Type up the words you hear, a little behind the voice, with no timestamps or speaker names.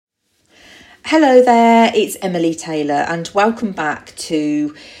Hello there, it's Emily Taylor and welcome back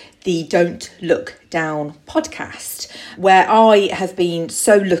to the Don't Look Down podcast, where I have been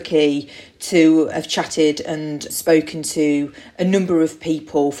so lucky to have chatted and spoken to a number of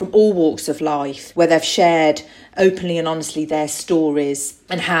people from all walks of life, where they've shared openly and honestly their stories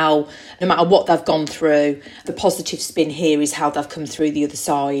and how, no matter what they've gone through, the positive spin here is how they've come through the other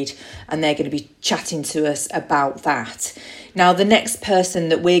side, and they're going to be chatting to us about that. Now, the next person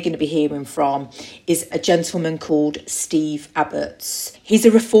that we're going to be hearing from is a gentleman called Steve Abbots. He's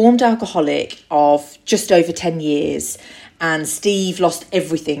a reformed alcoholic of just over 10 years, and Steve lost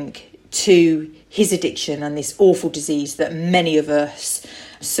everything to his addiction and this awful disease that many of us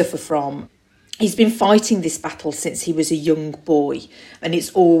suffer from. He's been fighting this battle since he was a young boy, and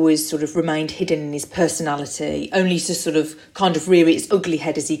it's always sort of remained hidden in his personality, only to sort of kind of rear its ugly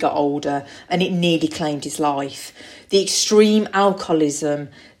head as he got older, and it nearly claimed his life. The extreme alcoholism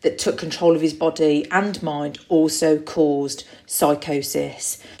that took control of his body and mind also caused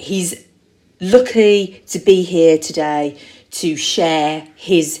psychosis. He's lucky to be here today to share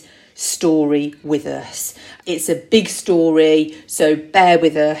his story with us. It's a big story, so bear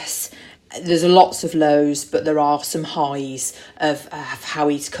with us. There's lots of lows, but there are some highs of how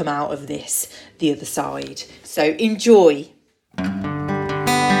he's come out of this the other side. So enjoy.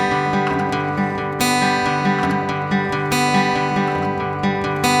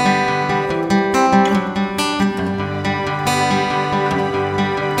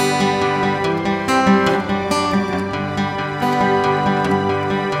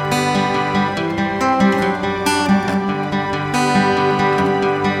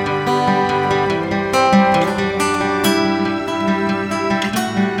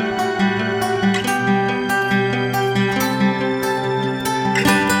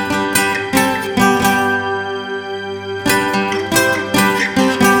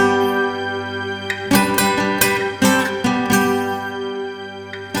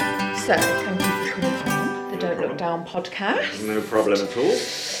 So, thank you for coming on the Don't Look Down podcast. No problem at all.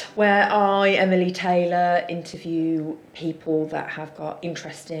 Where I, Emily Taylor, interview people that have got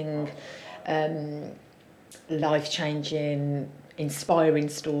interesting, life-changing, inspiring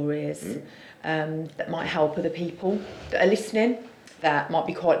stories that might help other people that are listening, that might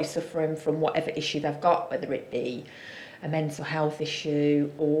be quietly suffering from whatever issue they've got, whether it be a mental health issue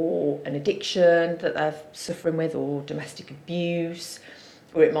or an addiction that they're suffering with, or domestic abuse,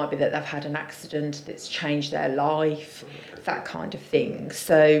 or it might be that they've had an accident that's changed their life, that kind of thing.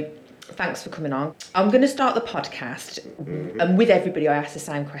 So thanks for coming on. I'm going to start the podcast, and with everybody I ask the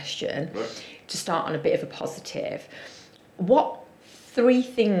same question, to start on a bit of a positive. What 3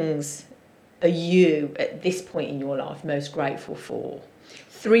 things are you, at this point in your life, most grateful for?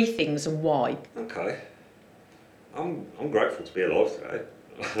 3 things, and why? Okay. I'm grateful to be alive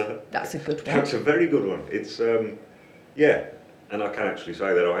today. That's a good one. That's a very good one. It's, and I can actually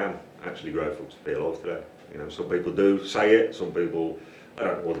say that I am actually grateful to be alive today. You know, some people do say it, some people, I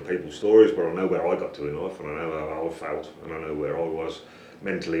don't know other people's stories, but I know where I got to in life, and I know how I felt, and I know where I was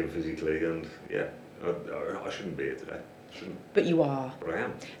mentally and physically, and I shouldn't be here today. But you are. But I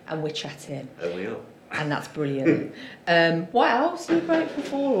am. And we're chatting. And we are. And that's brilliant. What else are you grateful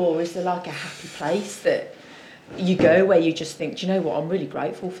for? Or is there like a happy place that you go where you just think, do you know what, I'm really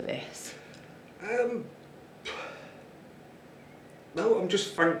grateful for this? No, I'm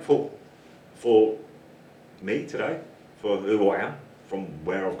just thankful for me today, for who I am, from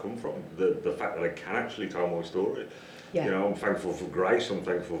where I've come from, the fact that I can actually tell my story. Yeah. You know, I'm thankful for Grace, I'm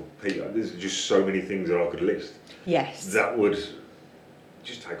thankful for Peter. There's just so many things that I could list. Yes. That would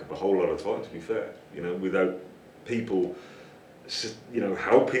just take up a whole lot of time, to be fair. You know, without people, you know,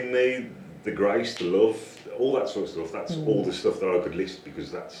 helping me, the grace, the love, all that sort of stuff, that's all the stuff that I could list,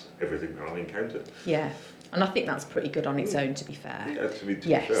 because that's everything that I've encountered. Yeah. And I think that's pretty good on its own, to be fair. Yeah, to be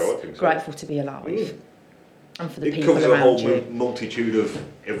yes. fair, I think so. Grateful to be alive. And for the it people covers around a whole multitude of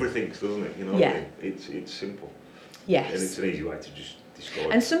everything, doesn't it? You know, yeah. It's simple. Yes. And it's an easy way to just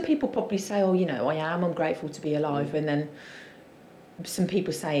describe. And some people probably say, oh, you know, I'm grateful to be alive. And then some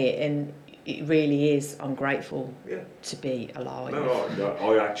people say it, and it really is, I'm grateful to be alive. No,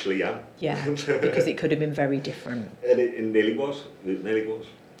 I actually am. Yeah, because it could have been very different. And it nearly was. It nearly was.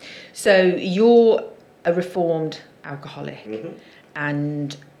 So you're a reformed alcoholic,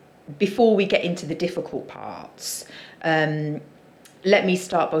 and before we get into the difficult parts, let me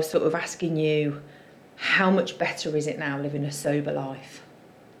start by sort of asking you, how much better is it now living a sober life?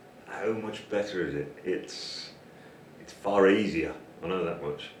 How much better is it? It's far easier, I know that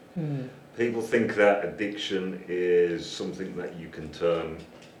much. People think that addiction is something that you can turn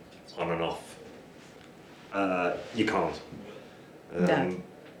on and off. You can't. No.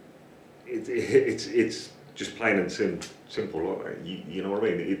 it's just plain and simple. Like that. You know what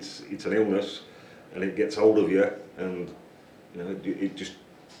I mean? It's an illness, and it gets hold of you, and you know it just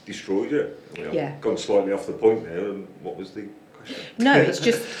destroys you. You know, Yeah. Gone slightly off the point there. And what was the question? No, it's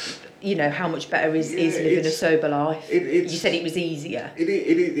just, you know, how much better is living a sober life. You said it was easier.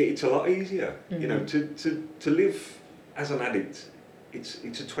 It's a lot easier. Mm-hmm. You know, to live as an addict, it's a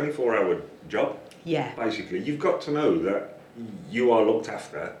 24-hour job. Yeah. Basically, you've got to know that you are looked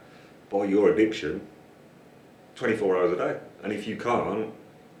after by your addiction 24 hours a day. And if you can't,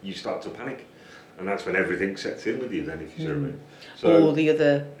 you start to panic. And that's when everything sets in with you then, if you see what I mean. So, all the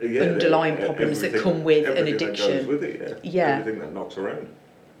other underlying problems that come with an addiction. That goes with it, Yeah. Everything that knocks around.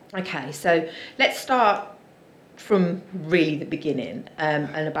 Okay, so let's start from really the beginning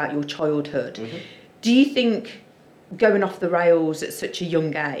and about your childhood. Mm-hmm. Do you think going off the rails at such a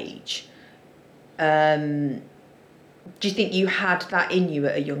young age, do you think you had that in you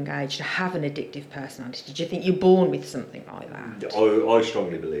at a young age to have an addictive personality? Do you think you're born with something like that? I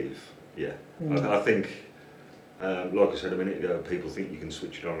strongly believe, yeah. I think, like I said a minute ago, people think you can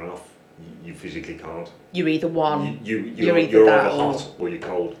switch it on and off. You physically can't. You're either one. You're either either hot or you're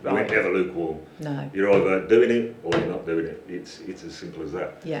cold. You ain't ever lukewarm. No. You're either doing it or you're not doing it. It's as simple as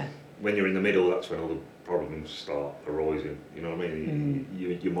that. Yeah. When you're in the middle, that's when all the problems start arising. You know what I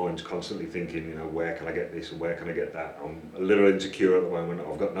mean? Your mind's constantly thinking, you know, where can I get this and where can I get that? I'm a little insecure at the moment.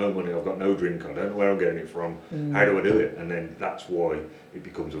 I've got no money. I've got no drink. I don't know where I'm getting it from. How do I do it? And then that's why it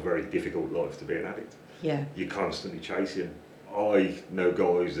becomes a very difficult life to be an addict. Yeah. You're constantly chasing. I know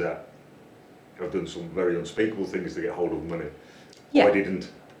guys that have done some very unspeakable things to get hold of money. Yeah. I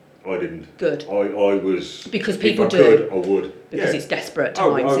didn't. Good. I was... Because people if I do. could, I would. Because it's desperate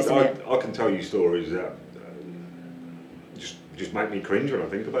times, isn't it? I can tell you stories that just make me cringe when I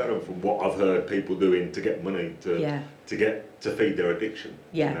think about them, from what I've heard people doing to get money to feed their addiction.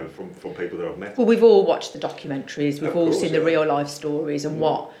 Yeah. You know, from people that I've met. Well, we've all watched the documentaries. We've all course, seen the real life stories and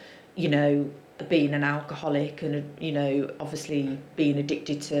what, you know, being an alcoholic and, you know, obviously being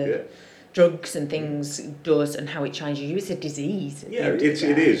addicted to drugs and things does, and how it changes you. It's a disease. Yeah, it is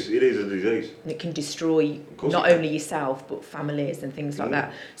a disease. And it can destroy not only yourself but families and things like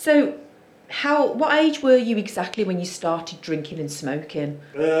that. So, what age were you exactly when you started drinking and smoking?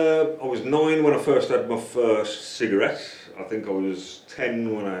 I was 9 when I first had my first cigarette. I think I was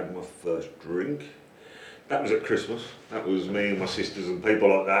 10 when I had my first drink. That was at Christmas. That was me and my sisters and people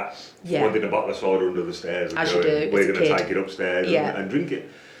like that finding a bottle of cider under the stairs and As going, you do, we're going to take it upstairs and drink it.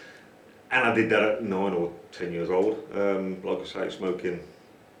 And I did that at 9 or 10 years old. Like I say, smoking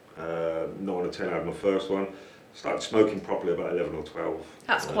 9 or 10, I had my first one. Started smoking properly about 11 or 12.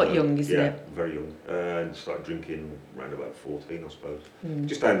 That's quite young, isn't it? Yeah, very young. And started drinking around about 14, I suppose.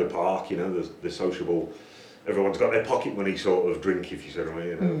 Just down the park, you know, the sociable, everyone's got their pocket money sort of drink, if you said, I mean,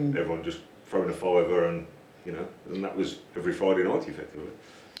 you know, everyone just throwing a fiver and, you know, and that was every Friday night, effectively.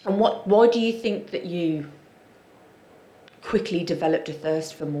 And why do you think that you quickly developed a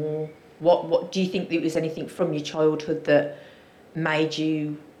thirst for more? What do you think there was anything from your childhood that made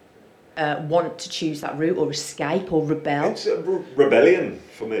you want to choose that route or escape or rebel? It's a rebellion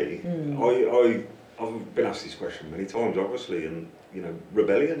for me. I've been asked this question many times, obviously, and you know,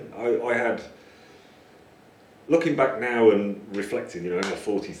 rebellion. I had, looking back now and reflecting, you know, in my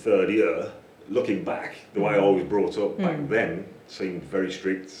 43rd year, looking back, the way I was brought up back then seemed very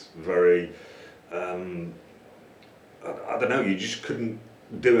strict, very, I don't know, you just couldn't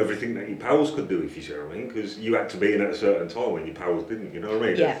do everything that your pals could do, if you see what I mean, because you had to be in at a certain time when your pals didn't, you know what I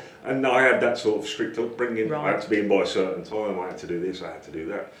mean? Yeah. And I had that sort of strict upbringing. Right. I had to be in by a certain time, I had to do this, I had to do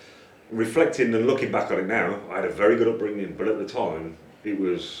that. Reflecting and looking back on it now, I had a very good upbringing, but at the time, it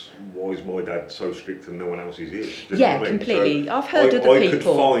was, why is my dad so strict and no one else is here? Do you know what I mean? Completely. So I've heard other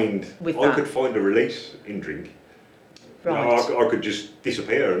people I could find a release in drink. Right. You know, I could just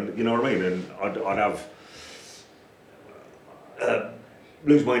disappear, and you know what I mean? And I'd have...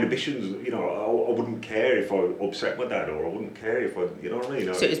 lose my inhibitions, you know, I wouldn't care if I upset my dad, or I wouldn't care if I, you know what I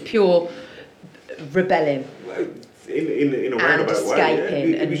mean? So it was pure rebelling. In a roundabout way,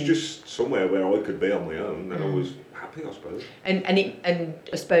 escaping it was just somewhere where I could be on my own, and I was happy, I suppose. And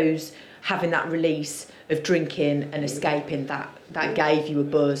I suppose having that release of drinking and escaping, that gave you a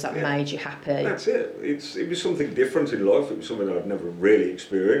buzz, that made you happy. That's it. It was something different in life. It was something I'd never really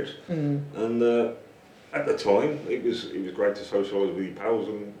experienced, and at the time, it was great to socialise with your pals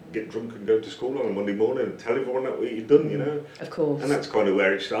and get drunk and go to school on a Monday morning and tell everyone that what you'd done, you know. Of course. And that's kind of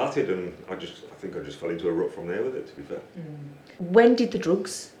where it started, and I think I just fell into a rut from there with it, to be fair. When did the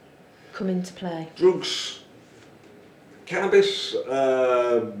drugs come into play? Drugs, cannabis,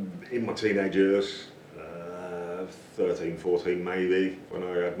 in my teenage years, 13, 14 maybe, when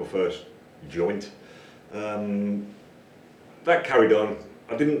I had my first joint. That carried on.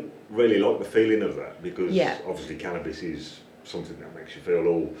 I didn't really like the feeling of that because obviously cannabis is something that makes you feel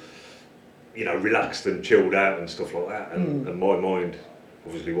all, relaxed and chilled out and stuff like that. And my mind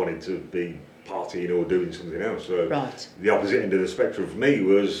obviously wanted to be partying or doing something else. So the opposite end of the spectrum for me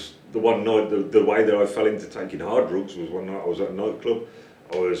was the one night, the way that I fell into taking hard drugs was one night I was at a nightclub.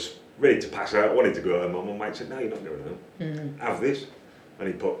 I was ready to pass out, wanted to go home. My mate said, "No, you're not going home. Have this." And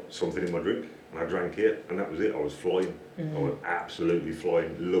he put something in my drink and I drank it, and that was it. I was flying. I was absolutely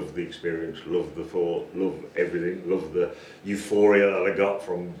flying. Loved the experience, loved the thought, loved everything, loved the euphoria that I got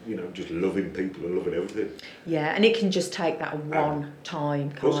from, just loving people and loving everything. Yeah, and it can just take that one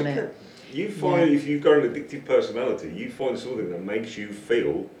time, can't it? You find if you've got an addictive personality, you find something that makes you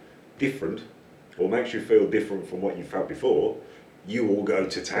feel different or makes you feel different from what you felt before, you will go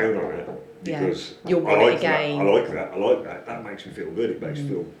to town on it because you'll I want like it again. that. I like that. That makes me feel good. It makes me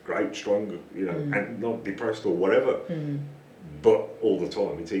feel great, strong, and not depressed or whatever. But all the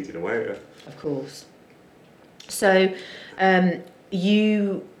time, it's eating away at you. Of course. So,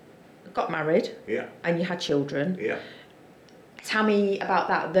 you got married. Yeah. And you had children. Yeah. Tell me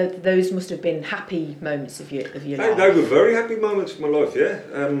about that. Those must have been happy moments of your life. They were very happy moments of my life. Yeah.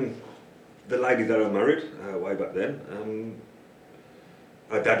 The lady that I married way back then,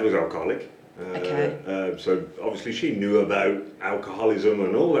 her dad was alcoholic. So obviously she knew about alcoholism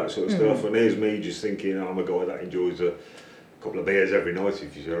and all that sort of stuff. And here's me just thinking, I'm a guy that enjoys a couple of beers every night,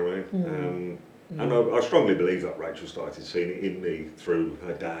 if you see what I mean. And I strongly believe that Rachel started seeing it in me through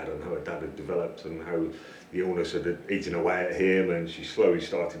her dad and how her dad had developed and how the illness had eaten away at him, and she slowly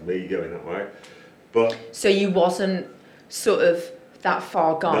started me going that way. But so you wasn't sort of that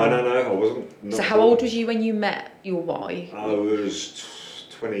far gone? No, I wasn't. So how old was you when you met your wife? I was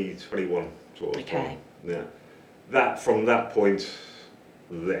 21 sort of. Okay. Yeah. From that point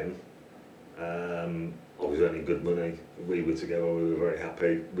then, I was earning good money. We were together. We were very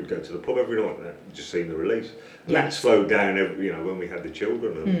happy. We'd go to the pub every night. Just seeing the release. And that slowed down. When we had the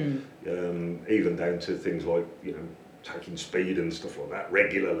children, and even down to things like taking speed and stuff like that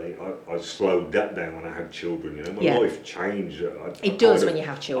regularly. I slowed that down when I had children. My life changed. It does when you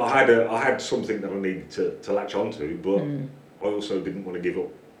have children. I had something that I needed to latch onto, but I also didn't want to give up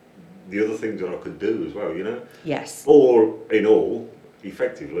the other things that I could do as well. Yes. Or in all,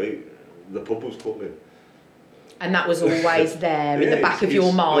 effectively, the pub was calling. And that was always there in the back of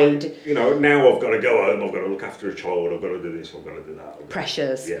your mind. Now I've got to go home, I've got to look after a child, I've got to do this, I've got to do that.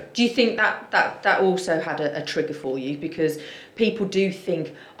 Pressures. Yeah. Do you think that also had a trigger for you? Because people do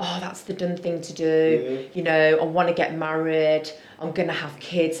think, oh, that's the done thing to do. I want to get married, I'm going to have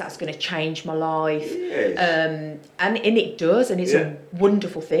kids, that's going to change my life. Yes. And it does, and it's a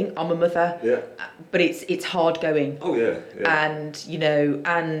wonderful thing. I'm a mother. Yeah. But it's hard going. Oh yeah. And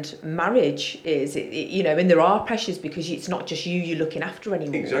and marriage is and there are pressures because it's not just you're looking after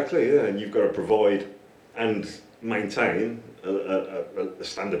anymore. Exactly, yeah, and you've got to provide and maintain a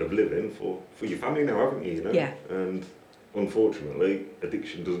standard of living for your family now, haven't you? Yeah. And unfortunately,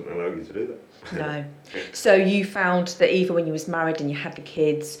 addiction doesn't allow you to do that. No. So you found that even when you was married and you had the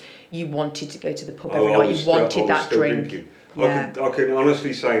kids, you wanted to go to the pub every night. You wanted that drink. Drinking. Yeah. I can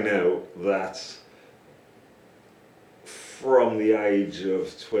honestly say now that from the age of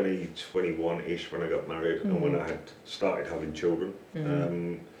 21-ish when I got married and when I had started having children,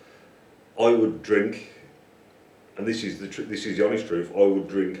 I would drink, and this is the honest truth, I would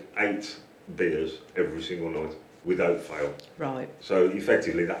drink 8 beers every single night without fail. Right. So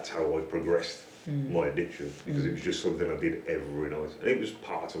effectively that's how I progressed my addiction, because it was just something I did every night. And it was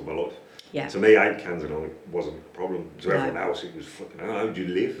part of my life. Yeah. To me, 8 cans a night wasn't a problem. To everyone else, it was fucking hell, how do you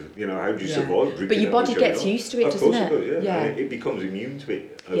live? How do you survive drinking? But your body gets used to it, doesn't it? Of course it does, yeah. And it becomes immune to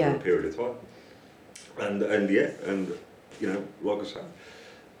it over a period of time. And like I said,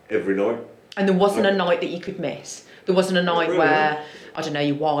 every night. And there wasn't a night that you could miss. There wasn't a night where, I don't know,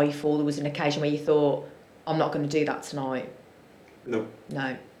 your wife, or there was an occasion where you thought, I'm not going to do that tonight. No.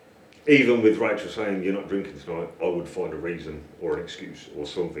 No. Even with Rachel saying you're not drinking tonight, I would find a reason or an excuse or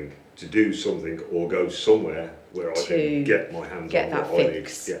something to do something or go somewhere where I can get my hands on that what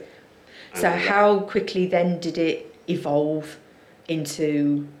fix. I need. Yeah. So how quickly then did it evolve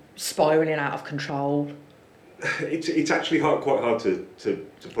into spiralling out of control? It's actually quite hard to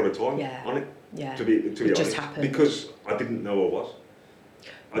put a time on it. Yeah. To be it honest, just happened. Because I didn't know I was.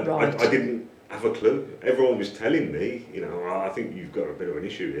 Right. I didn't have a clue. Everyone was telling me, I think you've got a bit of an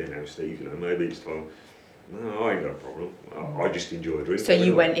issue here now, Steve. Maybe it's time. No, I ain't got a problem. I just enjoy drinking. So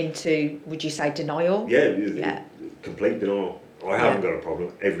you went into, would you say, denial? Yeah. Complete denial. I haven't got a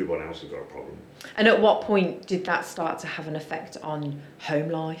problem. Everyone else has got a problem. And at what point did that start to have an effect on home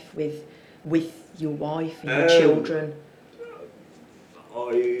life with with your wife and your children?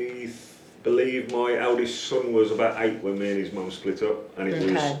 I believe my eldest son was about 8 when me and his mum split up, and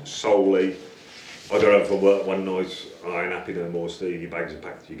it was solely, I got home from work one night, I ain't happy no more, Steve, your bags are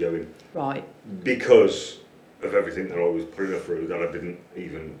packed, you're going. Right. Because of everything that I was putting her through that I didn't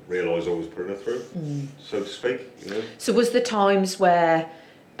even realise I was putting her through, so to speak, you know. So was the times where,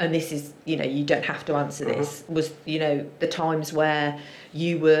 and this is, you know, you don't have to answer this, was, you know, the times where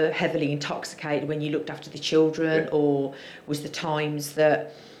you were heavily intoxicated when you looked after the children, or was the times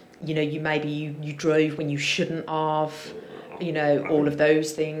that, you know, you drove when you shouldn't have, you know, all of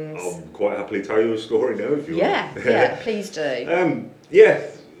those things? I'll quite happily tell you a story now if you want. Yeah, please do.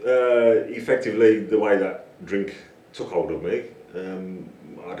 Effectively the way that drink took hold of me,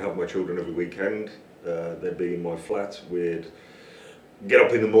 I'd have my children every weekend, they'd be in my flat, we'd get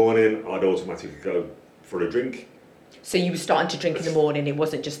up in the morning, I'd automatically go for a drink. So you were starting to drink in the morning, it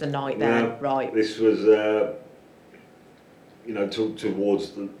wasn't just the night then? No, right. This was, you know,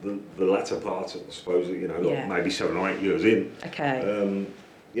 towards the latter part, I suppose, you know, like maybe 7 or 8 years in. Okay.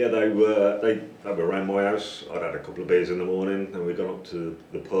 They were around my house. I'd had a couple of beers in the morning, then we'd gone up to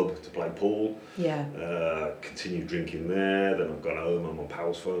the pub to play pool. Yeah. Continued drinking there. Then I've gone home and my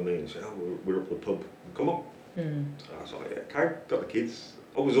pals phoned me and said, "Oh, we're up the pub. Come on." So I was like, "Yeah, okay." Got the kids.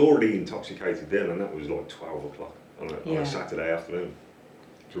 I was already intoxicated then, and that was like 12 o'clock on a Saturday afternoon.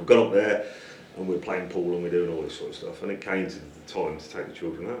 So we've gone up there, and we're playing pool and we're doing all this sort of stuff. And it came to the time to take the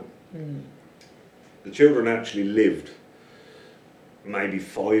children home. The children actually lived maybe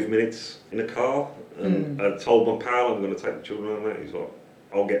 5 minutes in a car, and I told my pal I'm going to take the children home, mate. He's like,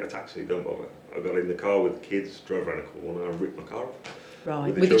 "I'll get a taxi, don't bother." I got in the car with the kids, drove around a corner and ripped my car off.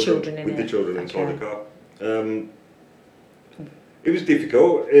 Right, with the children in it? With the children inside the car. It was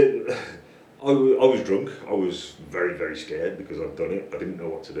difficult. I was drunk. I was very, very scared because I'd done it. I didn't know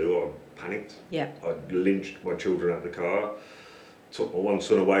what to do. I panicked. Yeah. I lynched my children out of the car. Took my one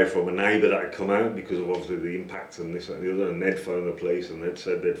son away from a neighbour that had come out because of obviously the impact and this and the other, and they'd phoned the police and they'd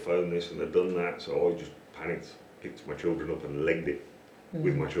said they'd phoned this and they'd done that, so I just panicked, picked my children up and legged it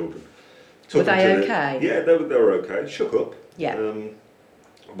with my children. Were they okay? Yeah, they were okay. Shook up. Yeah.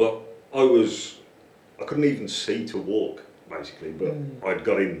 But I couldn't even see to walk, basically, but I'd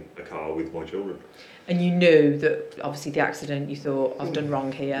got in a car with my children. And you knew that, obviously, the accident, you thought, I've done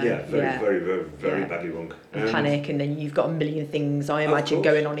wrong here. Yeah, very badly wrong. And panic, and then you've got a million things, I imagine,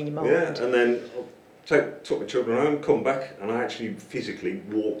 going on in your mind. Yeah, and then took my children home, come back, and I actually physically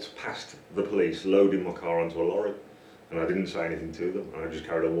walked past the police, loading my car onto a lorry. And I didn't say anything to them, I just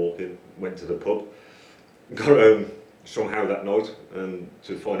carried on walking, went to the pub, got home somehow that night, and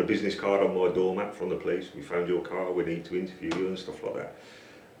to find a business card on my doormat from the police. "We found your car, we need to interview you," and stuff like that.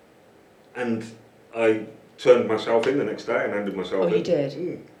 And I turned myself in the next day and handed myself in. Oh, you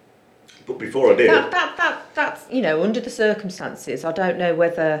did? But before I did... That's, you know, under the circumstances, I don't know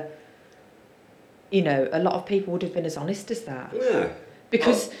whether, you know, a lot of people would have been as honest as that. Yeah.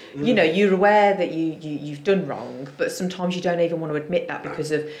 Because, you know, you're aware that you've done wrong, but sometimes you don't even want to admit that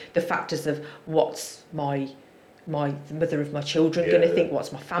because of the factors of what's the mother of my children going to think,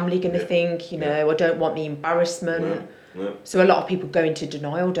 what's my family going to think, you know, I don't want the embarrassment. No. So a lot of people go into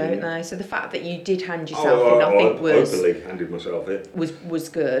denial, don't they? So the fact that you did hand yourself in, I think was... openly handed myself in. Was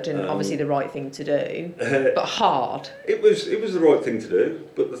good, and obviously the right thing to do, but hard. It was the right thing to do,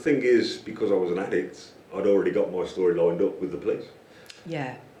 but the thing is, because I was an addict, I'd already got my story lined up with the police.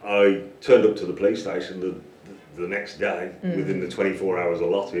 Yeah. I turned up to the police station the next day, within the 24 hours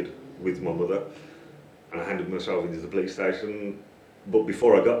allotted, with my mother, and I handed myself into the police station. But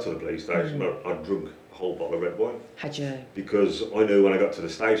before I got to the police station, I'd drunk a whole bottle of red wine. Had you? Because I knew when I got to the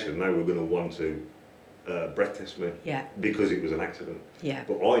station, they were going to want to breath test me. Yeah. Because it was an accident. Yeah.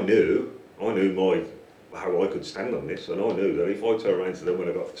 But I knew how I could stand on this, and I knew that if I turned around to them when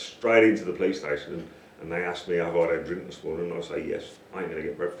I got straight into the police station and they asked me have I had a drink this morning, and I say yes, I ain't going to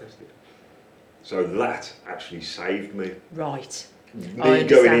get breath tested. So that actually saved me. Right. Me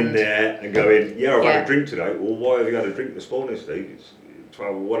going in there and going, I've had a drink today. Well, why have you had a drink this morning, Steve? It's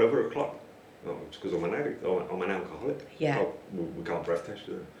 12 or whatever o'clock. No, it's because I'm an addict. I'm an alcoholic. Yeah. Oh, we can't breath test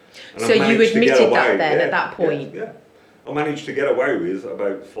you. So you admitted that then at that point? Yeah. I managed to get away with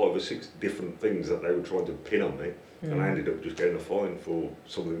about 5 or 6 different things that they were trying to pin on me, and I ended up just getting a fine for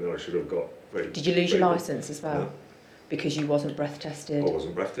something that I should have got. Did you lose your licence as well? No. Because you wasn't breath tested? I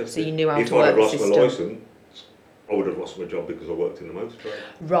wasn't breath tested. So you knew how to work the system? If I'd have lost my licence, I would have lost my job because I worked in the motor trade.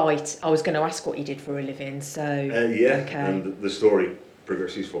 Right. I was going to ask what you did for a living, so... Okay. And the story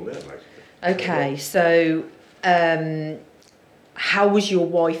progresses from there, basically. Okay, so how was your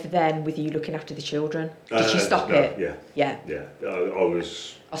wife then with you looking after the children? Did she stop it? Yeah. I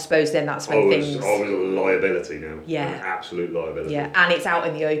was I suppose then that's I when was things... a liability now. Yeah. An absolute liability. Yeah, and it's out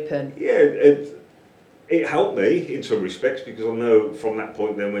in the open. Yeah, it helped me in some respects, because I know from that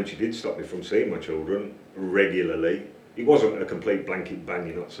point then, when she did stop me from seeing my children regularly, it wasn't a complete blanket ban,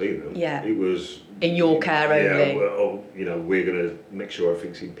 you're not seeing them. Yeah. It was... In your care only. Yeah, well, you know, we're going to make sure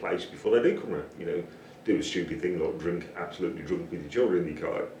everything's in place before they do come around. You know, do a stupid thing like absolutely drunk with your children in your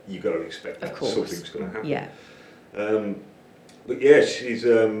car. You've got to expect that something's going to happen. Yeah. But yeah, she's...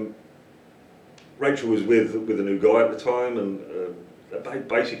 Rachel was with a new guy at the time, and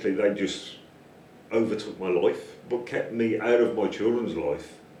basically they just overtook my life, but kept me out of my children's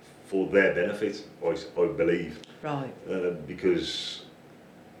life for their benefit, I believe. Right. Because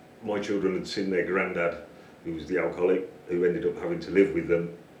my children had seen their granddad, who was the alcoholic, who ended up having to live with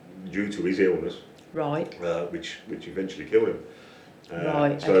them due to his illness. Right. Which eventually killed him.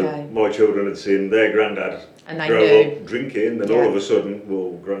 Right, so okay. my children had seen their granddad grow up drinking, and all of a sudden,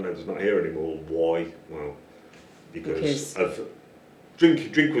 well, granddad's not here anymore. Why? Well, because of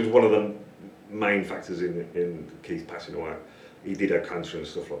drink was one of the main factors in Keith passing away. He did have cancer and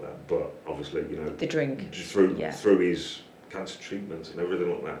stuff like that, but obviously, you know, the drink through his cancer treatments and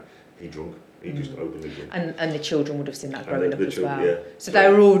everything like that, he drunk. He just openly drunk. And the children would have seen that growing up as well. Yeah. So they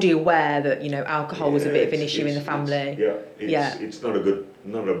were already aware that, you know, alcohol was a bit of an issue in the family. It's not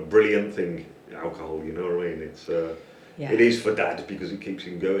a brilliant thing, alcohol, you know what I mean? It's it is for dad because it keeps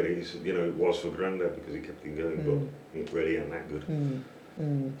him going. It's, you know, it was for granddad because he kept him going, but it really ain't that good.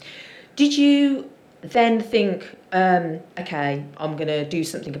 Did you then think, okay, I'm going to do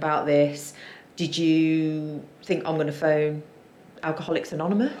something about this? Did you think, I'm going to phone Alcoholics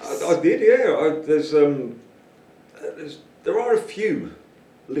Anonymous? I did, yeah. There are a few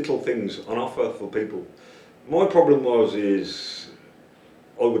little things on offer for people. My problem is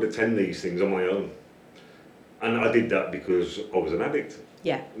I would attend these things on my own, and I did that because I was an addict.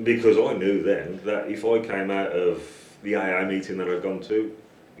 Yeah. Because I knew then that if I came out of the AA meeting that I'd gone to,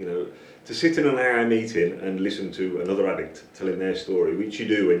 you know, to sit in an AA meeting and listen to another addict telling their story, which you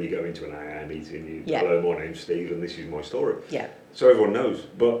do when you go into an AA meeting. Hello, my name's Steve and this is my story. Yeah. So everyone knows.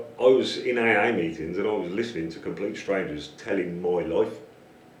 But I was in AA meetings and I was listening to complete strangers telling my life.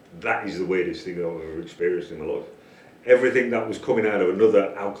 That is the weirdest thing I've ever experienced in my life. Everything that was coming out of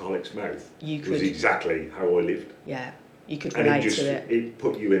another alcoholic's mouth was exactly how I lived. Yeah, you could relate to it. It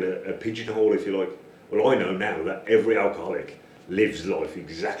put you in a pigeonhole, if you like. Well, I know now that every alcoholic lives life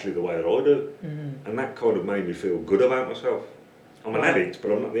exactly the way that I do. And that kind of made me feel good about myself. I'm an addict,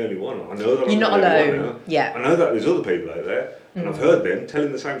 but I'm not the only one. I know that you're not alone. Yeah. I know that there's other people out there, and I've heard them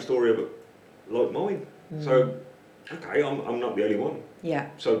telling the same story like mine. So, okay, I'm not the only one. Yeah.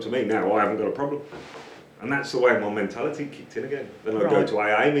 So to me now, I haven't got a problem. And that's the way my mentality kicked in again. Then I'd go to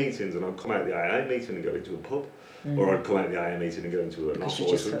AA meetings, and I'd come out of the AA meeting and go into a pub. Or I'd come out of the AA meeting and go into an off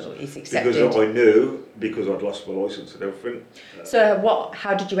licence. Because I knew, because I'd lost my licence and everything. So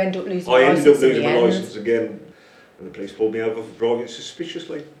how did you end up losing your licence? I ended up losing my licence again, and the police pulled me over for driving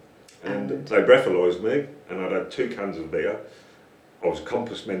suspiciously. And they breathalyzed me, and I'd had 2 cans of beer. I was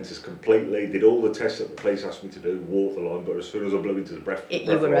compass mentis completely, did all the tests that the police asked me to do, walked the line, but as soon as I blew into the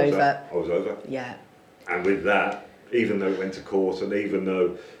you were over. I was over. Yeah. And with that, even though it went to court, and even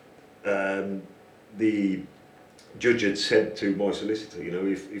though the judge had said to my solicitor, you know,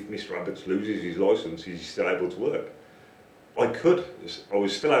 if Mr. Abbots loses his licence, he's still able to work. I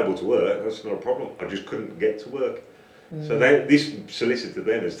was still able to work, that's not a problem. I just couldn't get to work. So this solicitor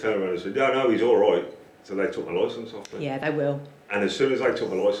then has turned around and said, no, he's all right. So they took my licence off me. Yeah, they will. And as soon as they took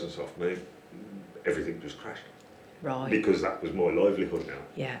my licence off me, everything just crashed. Right. Because that was my livelihood now.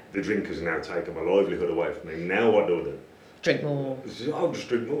 Yeah. The drink has now taken my livelihood away from me. Now what do I do? Drink more. I'll just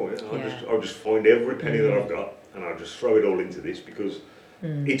drink more, yeah. I'll just find every penny that I've got and I'll just throw it all into this because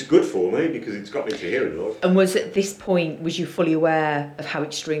it's good for me, because it's got me to here in life. And was at this point, was you fully aware of how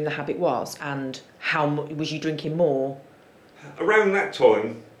extreme the habit was, and how much was you drinking more? Around that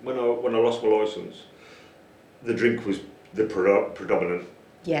time, when I lost my licence, the drink was the predominant,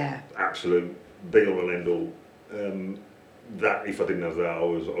 absolute be all and end all. That if I didn't have that, I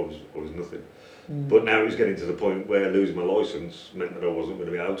was nothing. But now it's getting to the point where losing my licence meant that I wasn't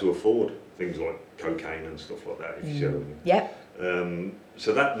going to be able to afford things like cocaine and stuff like that, if you see what I mean. Yep.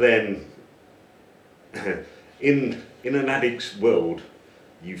 So that then, in an addict's world,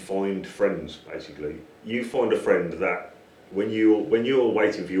 you find friends, basically. You find a friend that when you're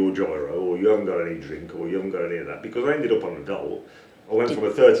waiting for your gyro, or you haven't got any drink, or you haven't got any of that, because I ended up on the dole. I went from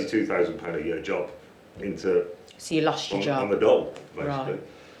a £32,000 a year job into... So you lost your job? On the dole, basically.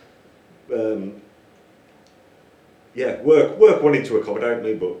 Right. Work wanted to accommodate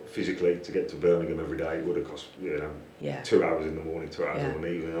me, but physically to get to Birmingham every day would have cost, Yeah. 2 hours in the morning, 2 hours Yeah. in the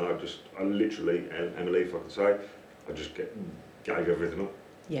evening. I literally, Emily, if I could say, I just gave everything up.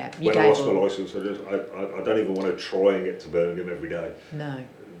 Yeah. You When I gave lost my up. licence, I don't even want to try and get to Birmingham every day. No.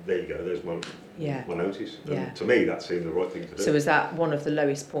 There you go, there's my notice. And Yeah. to me, that seemed the right thing to do. So was that one of the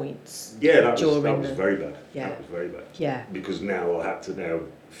lowest points? Yeah, that was the... very bad. Yeah. That was very bad. Yeah. Because now I had to now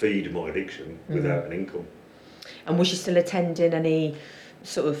feed my addiction without an income. And was you still attending any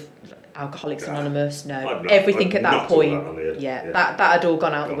sort of Alcoholics Anonymous? No. I'd at that point. Yeah. That had all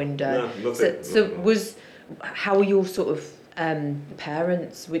gone out the window. No, nothing. How were your sort of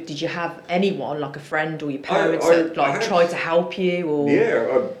parents? Did you have anyone, like a friend or your parents, that tried to help you? Or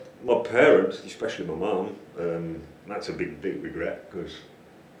yeah, my parents, especially my mum, that's a big regret, because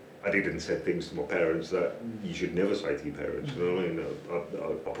I didn't say things to my parents that you should never say to your parents. You know what I mean?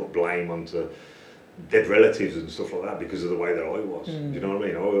 I put blame onto dead relatives and stuff like that because of the way that I was. Do you know what I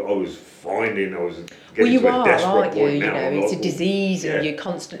mean? I was getting to a desperate point now. It's a disease, and you're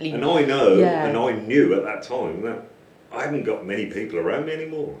constantly. And I know, and I knew at that time that I hadn't got many people around me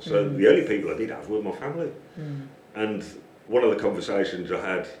anymore. So the only people I did have were my family. And one of the conversations I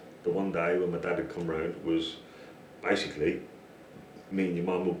had the one day when my dad had come round was basically, me and your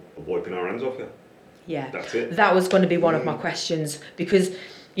mum were wiping our hands off you. Yeah, that's it. That was going to be one of my questions, because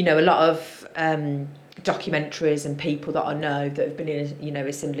a lot of documentaries and people that I know that have been in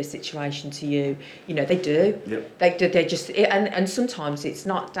a similar situation to you, they do. Yep. They just and sometimes it's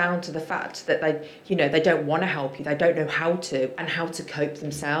not down to the fact that they don't want to help you. They don't know how to cope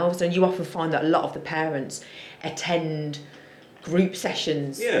themselves, and you often find that a lot of the parents attend group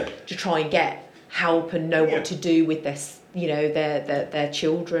sessions to try and get help and know what to do with their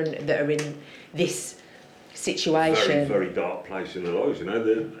children that are in this situation. Very, very dark place in their lives.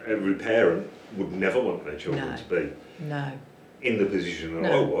 Every parent would never want their children to be in the position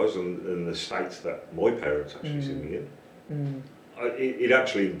that I was, and the states that my parents actually see me in. It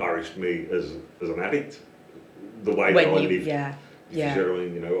actually embarrassed me as an addict, the way that I lived. Yeah.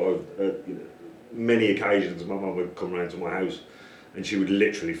 Many occasions my mum would come round to my house and she would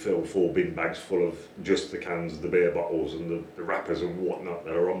literally fill 4 bin bags full of just the cans, the beer bottles and the wrappers and whatnot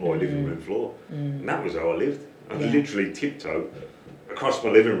that are on my living room floor. And that was how I lived. I'd literally tiptoe across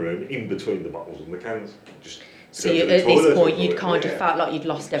my living room in between the bottles and the cans. So at this point you'd kind of felt like you'd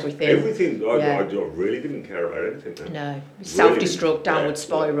lost everything. Everything. I really didn't care about anything. No. Self-destruct, downward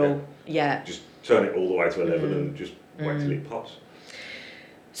spiral. Yeah. Just turn it all the way to 11 and just wait till it pops.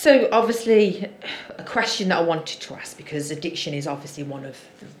 So obviously, a question that I wanted to ask, because addiction is obviously one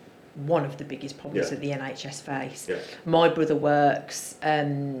of the biggest problems that the NHS face. Yeah. My brother works at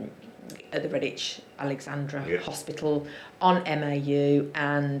the Redditch Alexandra Hospital on MAU,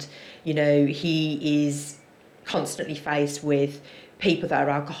 and he is constantly faced with people that are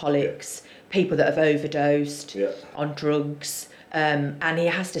alcoholics, people that have overdosed on drugs, and he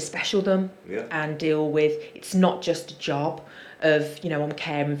has to special them and deal with. It's not just a job of, I'm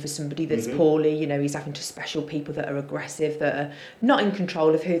caring for somebody that's poorly, he's having to special people that are aggressive, that are not in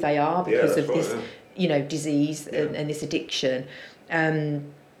control of who they are because of this, disease and this addiction.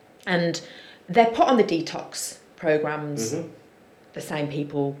 And they're put on the detox programs. The same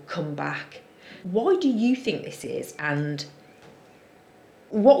people come back. Why do you think this is? And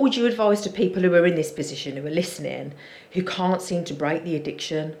what would you advise to people who are in this position, who are listening, who can't seem to break the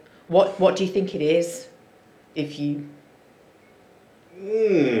addiction? What do you think it is? If you...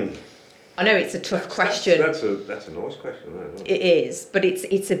 I know it's a tough question. That's a nice question, isn't it? It is, but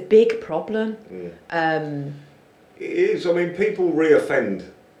it's a big problem. It is. I mean, people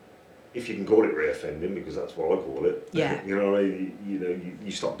reoffend, if you can call it reoffending, because that's what I call it. Yeah. You know what I mean?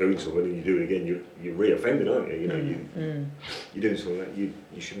 You stop doing something and you do it again. You're reoffending, aren't you? You're doing something that you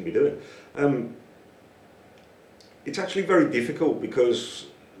shouldn't be doing. It's actually very difficult because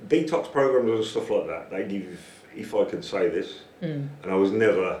detox programs and stuff like that, they give, if I can say this, and I was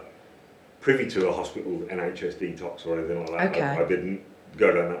never privy to a hospital NHS detox or anything like that. Okay. I didn't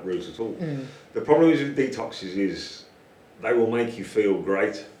go down that route at all. The problem is with detoxes is they will make you feel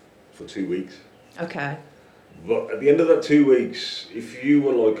great for 2 weeks. Okay. But at the end of that 2 weeks, if you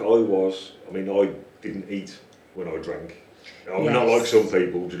were like I was, I mean, I didn't eat when I drank. I'm not like some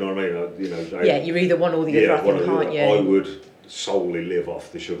people, do you know what I mean? You're either one or the other, I think, aren't you? I would solely live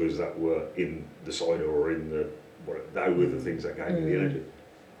off the sugars that were in the cider or in the... They were the things that gave me the energy.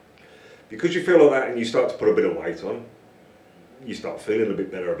 Because you feel like that and you start to put a bit of weight on, you start feeling a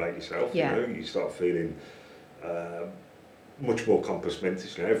bit better about yourself. Yeah. You start feeling much more compass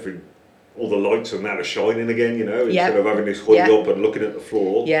mentis. All the lights are now shining again. Instead of having this hood up and looking at the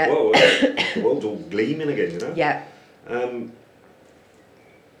floor. Yeah. Whoa, the world's all gleaming again. Yeah.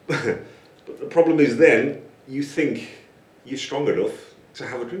 But the problem is then you think you're strong enough to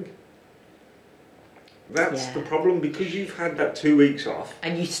have a drink. That's the problem, because you've had that 2 weeks off.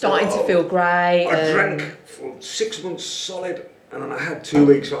 And you're starting to feel great. I drank for 6 months solid, and then I had 2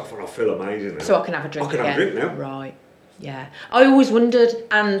 weeks off, and I feel amazing now. So I can have a drink again. I can have a drink now. Right, yeah. I always wondered,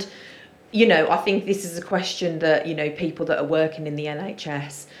 and, you know, I think this is a question that, you know, people that are working in the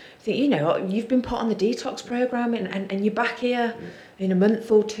NHS think, you know, you've been put on the detox programme and you're back here in a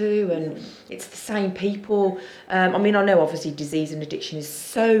month or two, and it's the same people. I mean, I know obviously disease and addiction is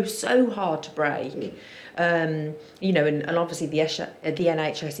so hard to break. You know, and obviously the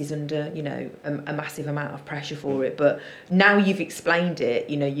NHS is under, you know, a massive amount of pressure for it. But now you've explained it,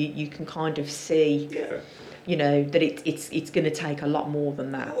 you know, you can kind of see, you know, that it's going to take a lot more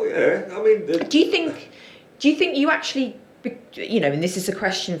than that. Oh yeah, I mean, do you think you actually, you know, and this is a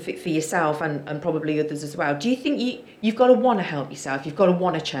question for yourself and probably others as well. Do you think you've got to want to help yourself? You've got to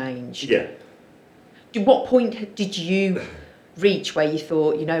want to change. Yeah. What point did you reach where you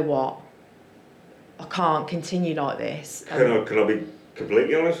thought, you know what? I can't continue like this. Can I be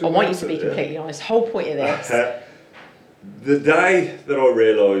completely honest with you? I want you to be completely honest. The whole point of this. The day that I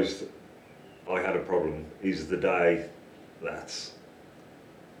realised I had a problem is the day that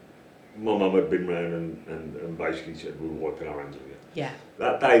my mum had been round and basically said, we were wiping our hands of you. Yeah.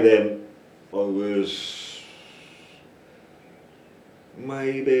 That day then, I was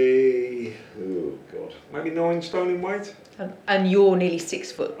maybe 9 stone in weight. And you're nearly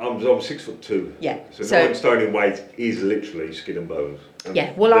 6 foot. I'm 6'2". Yeah. So 9 stone in weight is literally skin and bones. And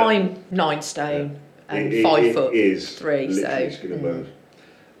yeah. Well, I'm 9 stone and 5 foot. It is 3. literally So skin and bones.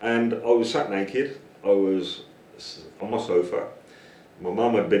 And I was sat naked. I was on my sofa. My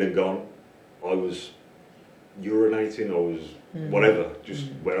mum had been and gone. I was urinating. I was whatever, just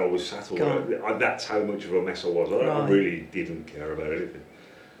where I was sat. That's how much of a mess I was. I really didn't care about anything.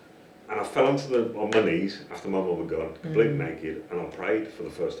 And I fell on my knees after my mum had gone, completely naked, and I prayed for the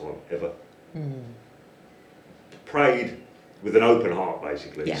first time ever. Prayed with an open heart,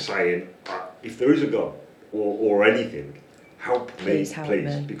 basically, saying, if there is a God or anything, help me,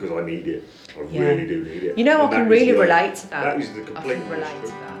 please, because I need it. I really do need it. You know, I can really relate to that. That is the complete. I can relate to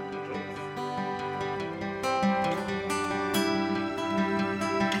that.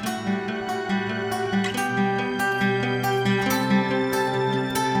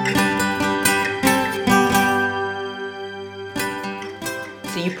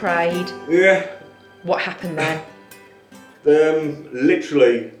 So you prayed. Yeah. What happened then?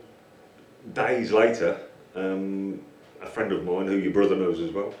 Literally days later, a friend of mine, who your brother knows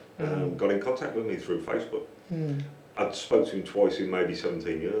as well, got in contact with me through Facebook. I'd spoke to him twice in maybe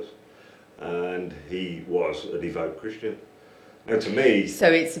 17 years, and he was a devout Christian. Now to me...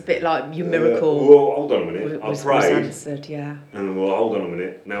 So it's a bit like your miracle... well, hold on a minute. Was I prayed. Answered, yeah. And well, hold on a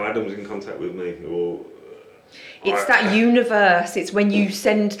minute. Now Adam's in contact with me. It's that universe. It's when you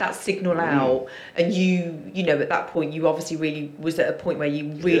send that signal out, and you know, at that point, you obviously really was at a point where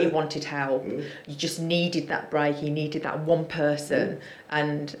you really wanted help. You just needed that break. You needed that one person,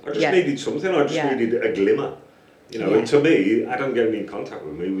 and I just needed something. I just needed a glimmer. You know, and to me, Adam getting in contact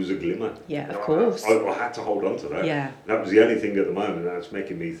with me was a glimmer. Yeah, of course. I had to hold on to that. Yeah. That was the only thing at the moment that's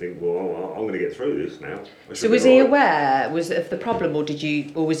making me think, well, I'm going to get through this now. So was he aware of the problem, or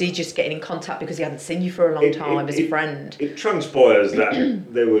was he just getting in contact because he hadn't seen you for a long time as a friend? It transpires that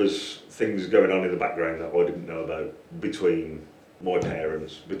there was things going on in the background that I didn't know about between my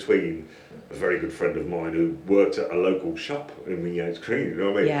parents, between a very good friend of mine who worked at a local shop in Yates Green, you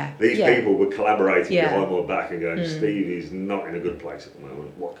know what I mean? Yeah. These people were collaborating behind my back and going, Steve is not in a good place at the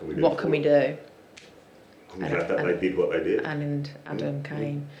moment, what can we do? What can we do? I'm glad that they did what they did. And Adam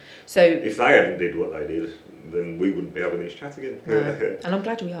came. So if they hadn't did what they did, then we wouldn't be having this chat again. No. And I'm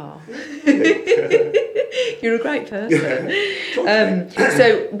glad we are. You're a great person.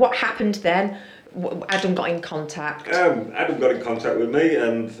 So what happened then? Adam got in contact. Adam got in contact with me,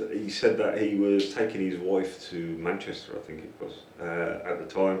 and he said that he was taking his wife to Manchester, I think it was, at the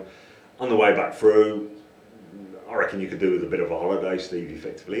time. On the way back through, I reckon you could do with a bit of a holiday. Steve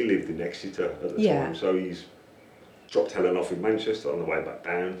effectively lived in Exeter at the time, so he's dropped Helen off in Manchester. On the way back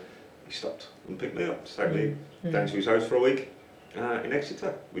down, he stopped and picked me up, stayed me down to his house for a week in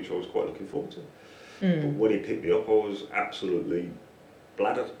Exeter, which I was quite looking forward to. But when he picked me up, I was absolutely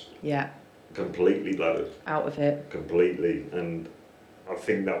bladdered. Yeah. Completely bladdered. Out of it. Completely. And I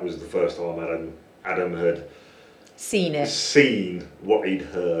think that was the first time Adam had seen what he'd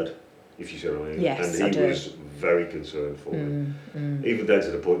heard, if you see what I mean. Yes, and he was very concerned for me. Even down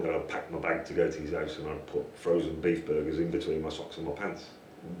to the point that I packed my bag to go to his house and I put frozen beef burgers in between my socks and my pants.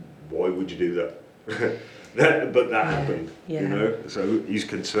 Why would you do that? But that happened, Yeah. you know. So his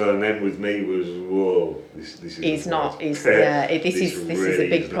concern then with me was, whoa, this is. It's not. Right. It's this is really a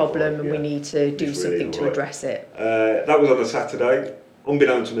big is not problem, right, and yeah. we need to do This really something isn't to right. address it. That was on a Saturday,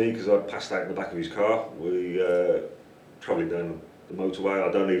 unbeknown to me because I passed out in the back of his car. We travelling down the motorway.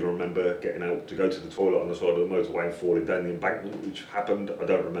 I don't even remember getting out to go to the toilet on the side of the motorway and falling down the embankment, which happened. I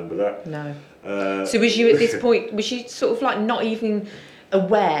don't remember that. No. Uh, So was you at this point? Was you sort of like not even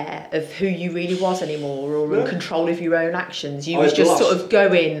aware of who you really was anymore, or in No. control of your own actions? You I'd was just sort of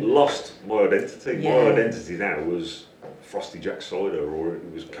going. Lost my identity. Yeah. My identity now was Frosty Jack cider, or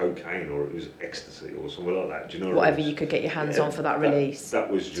it was cocaine, or it was ecstasy, or something like that. Do you know Whatever what I you mean? could get your hands on for that release.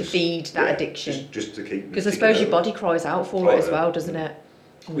 That was to just feed that addiction. Just to keep. Because I suppose your body cries out for it as well, doesn't it?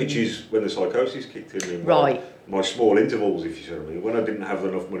 Which is when the psychosis kicked in. Right. My small intervals, if you see what I mean. When I didn't have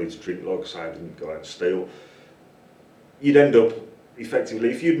enough money to drink, like I say, I didn't go out and steal. You'd end up effectively,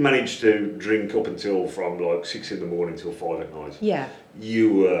 if you'd managed to drink up until from like 6 in the morning till 5 at night. Yeah.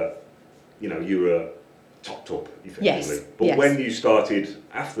 You were topped up effectively. Yes. But yes. when you started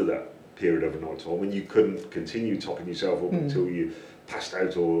after that period of a night time, when you couldn't continue topping yourself up until you passed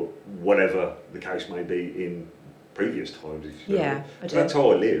out or whatever the case may be in previous times. If you know what I mean. So that's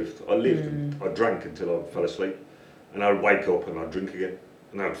how I lived. I lived and I drank until I fell asleep. And I'd wake up and I'd drink again.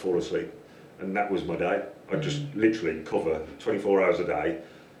 And I'd fall asleep. And that was my day. I'd just literally cover 24 hours a day,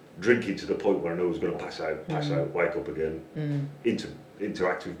 drinking to the point where I knew I was going to pass out, wake up again,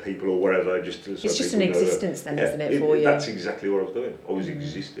 interact with people or whatever. It's just an existence then, isn't it, for you? That's exactly what I was doing. I was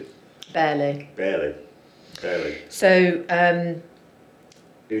existing. Barely. So,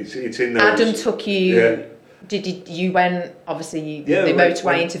 it's in those... Adam took you... Yeah. You went, obviously, Yeah, the went-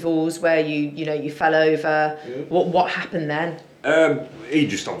 motorway intervals where you fell over. Yeah. What happened then? He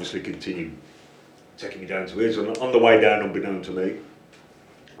just obviously continued taking me down to his, and on the way down, unbeknown to me,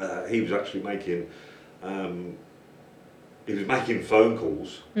 he was actually making phone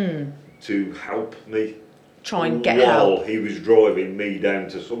calls to help me. Try and get while help. he was driving me down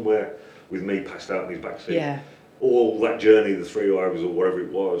to somewhere with me passed out in his backseat. Yeah. All that journey, the 3 hours or whatever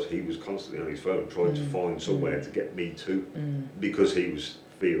it was, he was constantly on his phone trying to find somewhere to get me to, because he was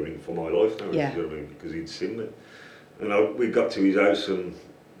fearing for my life now, Yeah. you know what I mean, because he'd seen me. And we got to his house and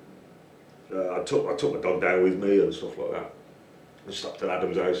I took my dog down with me and stuff like that. I stopped at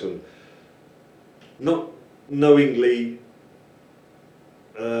Adam's house and not knowingly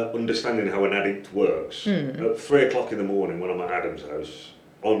understanding how an addict works. At 3 o'clock in the morning when I'm at Adam's house,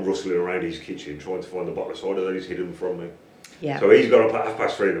 I'm rustling around his kitchen trying to find the bottle of cider that he's hidden from me. Yeah. So he's got up at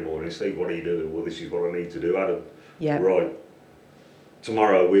 3:30 in the morning. Steve, what are you doing? Well, this is what I need to do, Adam. Yeah. Right.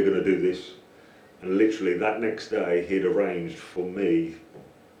 Tomorrow we're going to do this. And literally that next day he'd arranged for me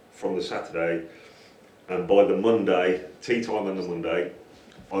from the Saturday, and by the Monday, tea time on the Monday,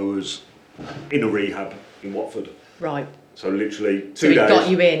 I was in a rehab in Watford. Right. So literally 2 So days.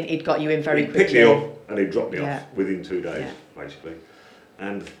 he'd got you in very He'd quickly. picked me up and he'd dropped me Yeah. off within 2 days, Yeah. basically.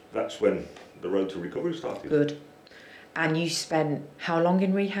 And that's when the road to recovery started. Good. And you spent how long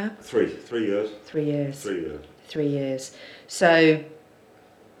in rehab? 3 years. 3 years. 3 years. 3 years. So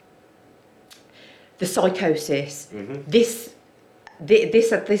the psychosis. This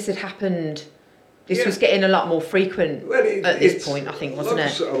had happened. This was getting a lot more frequent at this point, I think, wasn't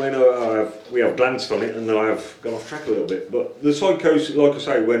it? I mean, we have glanced on it and I have gone off track a little bit. But the psychosis, like I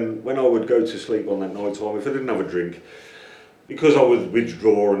say, when I would go to sleep on that night time, if I didn't have a drink, because I would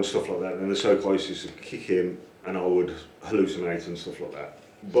withdraw and stuff like that, then the psychosis would kick in and I would hallucinate and stuff like that.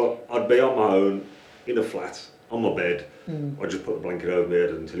 But I'd be on my own, in a flat, on my bed. I'd just put the blanket over my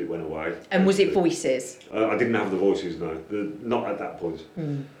head until it went away. And was it voices? I didn't have the voices, no. Not at that point.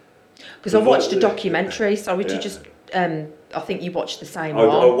 Because I watched a documentary. Sorry Yeah. to just. I think you watched the same I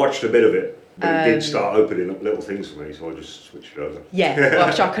one. watched a bit of it, but it did start opening up little things for me, so I just switched it over. Yeah,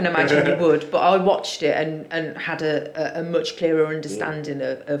 which I can imagine you would. But I watched it and had a much clearer understanding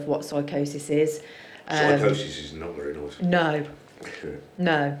of what psychosis is. Psychosis is not very nice. No.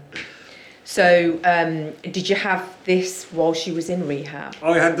 No. So, did you have this while she was in rehab?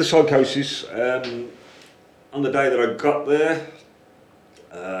 I had the psychosis on the day that I got there.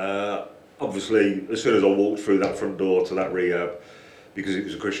 Obviously, as soon as I walked through that front door to that rehab, because it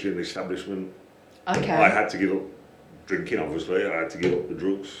was a Christian establishment, Okay. I had to give up drinking, obviously. I had to give up the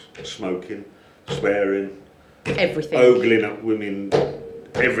drugs, smoking, swearing, Everything. ogling at women,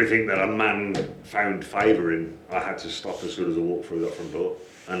 everything that a man found favour in. I had to stop as soon as I walked through that front door,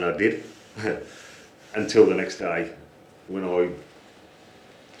 and I did. Until the next day, when I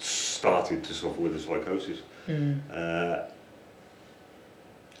started to suffer with the psychosis.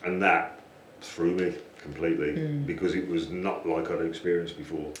 And that threw me completely because it was not like I'd experienced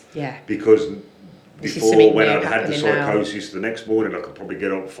before. Yeah. Because This is before, something when new I'd had the happening now. psychosis, the next morning I could probably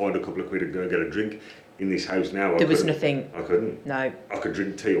get up, find a couple of quid and go and get a drink. In this house now, There was nothing. I couldn't. No. I could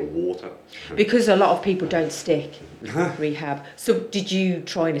drink tea or water. Because a lot of people don't stick rehab. So did you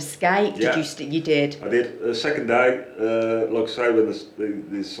try and escape? Yeah. Did you you did? I did. The second day, like I say, when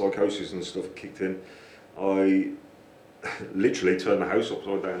the psychosis and stuff kicked in, I literally turned the house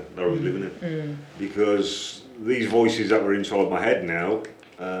upside down that I was living in. Because these voices that were inside my head now,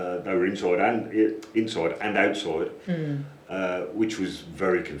 they were inside and outside. Which was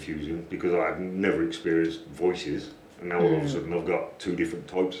very confusing because I had never experienced voices, and now all of a sudden I've got two different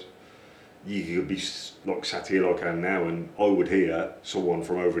types. You could be like sat here like I am now, and I would hear someone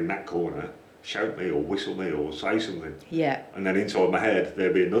from over in that corner shout me or whistle me or say something. Yeah. And then inside my head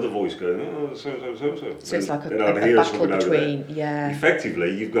there'd be another voice going, oh, so. So it's like a hear battle between, yeah.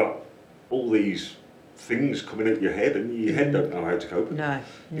 Effectively, you've got all these things coming out your head, and your head don't know how to cope. No.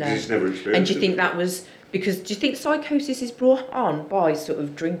 Because it's never experienced. And do you think that was because? Do you think psychosis is brought on by sort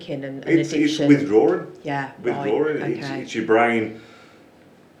of drinking and addiction? It's withdrawing. Yeah, withdrawing. Right. Okay. It's your brain.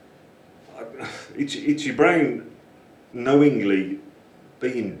 It's your brain knowingly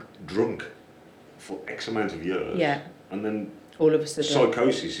being drunk for X amount of years. Yeah. And then all of a sudden,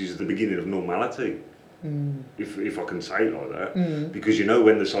 psychosis is the beginning of normality. If I can say it like that, because you know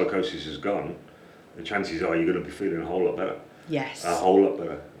when the psychosis is gone, the chances are you're going to be feeling a whole lot better. Yes. A whole lot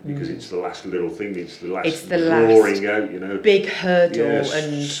better, because it's the last little thing. It's the last drawing out. You know, big hurdle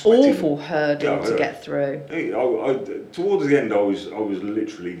and sweating. awful hurdle to get through. Towards the end, I was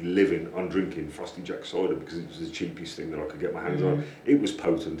literally living on drinking Frosty Jack cider because it was the cheapest thing that I could get my hands on. It was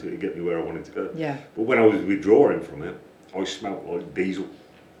potent. It would get me where I wanted to go. Yeah. But when I was withdrawing from it, I smelt like diesel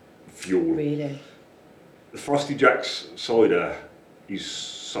fuel. Really. The Frosty Jack's cider is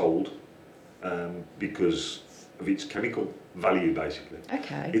sold because of its chemical value, basically.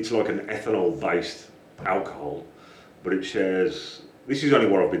 Okay. It's like an ethanol-based alcohol, but it shares. This is only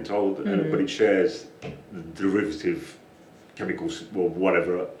what I've been told, but it shares the derivative chemicals or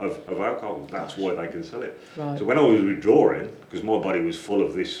whatever of alcohol. That's why they can sell it. Right. So when I was withdrawing, because my body was full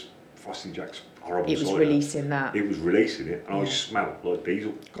of this Frosty Jack's horrible It was cider, releasing that. It was releasing it, and I Yeah. smelt like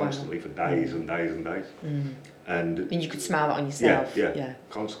diesel constantly for days and days and days. And you could smell that on yourself. Yeah.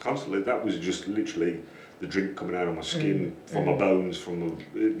 Constantly. That was just literally the drink coming out of my skin, from my bones, from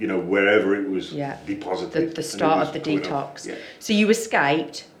the, wherever it was deposited. The start of the detox. Yeah. So you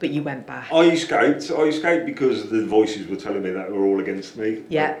escaped, but you went back. I escaped because the voices were telling me that they were all against me.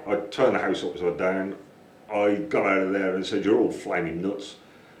 Yeah. I turned the house upside down. I got out of there and said, "You're all flaming nuts.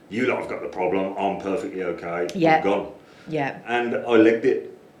 You lot have got the problem. I'm perfectly okay. Yeah. I'm gone." Yeah. And I legged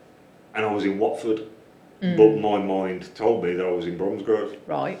it, and I was in Watford, but my mind told me that I was in Bromsgrove.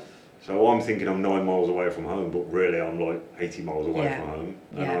 Right. So I'm thinking I'm 9 miles away from home, but really I'm like 80 miles away from home,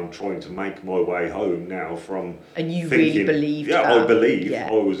 and I'm trying to make my way home now from. And you thinking, really believed that? I believed yeah.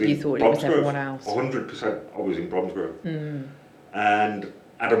 I was in You thought Bromsgrove. it was everyone else. 100% I was in Bromsgrove. And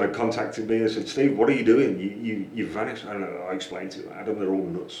Adam had contacted me and said, "Steve, what are you doing? You vanished." And I explained to him, "Adam, they're all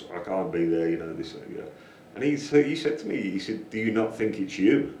nuts. I can't be there, this, And he said to me, he said, "Do you not think it's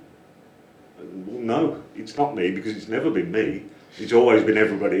you?" Well, no, it's not me, because it's never been me. It's always been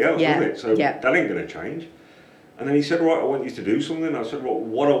everybody else, hasn't it? So that ain't going to change. And then he said, "Right, I want you to do something." I said, "Well,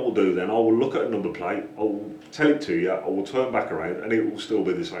 what I will do then, I will look at a number plate, I will tell it to you, I will turn back around, and it will still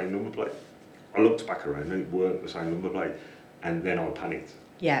be the same number plate." I looked back around and it weren't the same number plate. And then I panicked.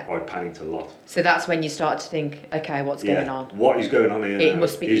 Yeah. I panicked a lot. So that's when you start to think, okay, what's going on? What is going on here? It now?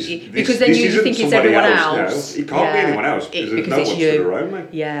 must be Because then you think it's everyone else. Now. It can't be anyone else because there's no one stood around me.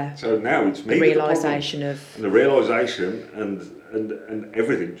 Yeah. So now it's me. The realisation of and the realisation and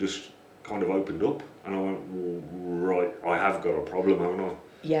everything just kind of opened up, and I went, well, right, I have got a problem, haven't I?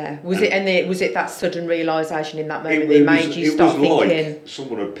 Yeah. Was it that sudden realisation in that moment that made you start thinking? Like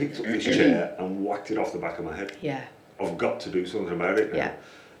someone had picked up this chair and whacked it off the back of my head. Yeah. I've got to do something about it now. Yeah.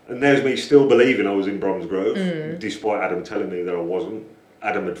 And there's me still believing I was in Bromsgrove, despite Adam telling me that I wasn't.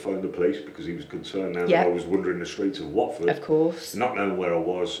 Adam had phoned the police because he was concerned now that I was wandering the streets of Watford. Of course. Not knowing where I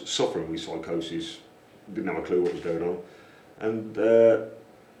was, suffering with psychosis, didn't have a clue what was going on. And the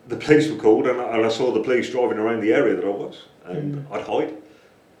police were called, and I saw the police driving around the area that I was. And I'd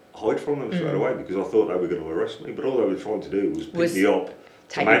hide from them straight away because I thought they were going to arrest me. But all they were trying to do was pick me up,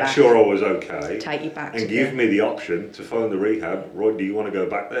 to make sure I was okay, take you back, and give me the option to phone the rehab. Right, do you want to go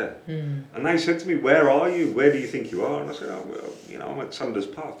back there? And they said to me, "Where are you? Where do you think you are?" And I said, "Oh, well, I'm at Sanders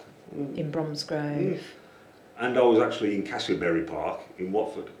Park in Bromsgrove." And I was actually in Castleberry Park in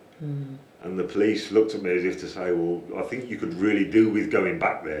Watford. And the police looked at me as if to say, well, I think you could really do with going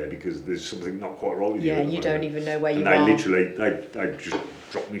back there because there's something not quite right with you. Yeah, you don't even know where you are. And they literally, they just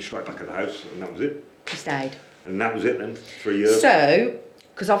dropped me straight back at the house, and that was it. You stayed. And that was it then, 3 years. So,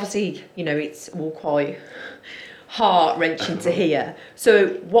 because obviously, you know, it's all quite heart-wrenching to hear. So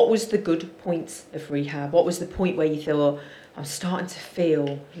what was the good points of rehab? What was the point where you thought, I'm starting to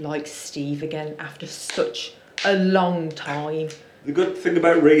feel like Steve again after such a long time? The good thing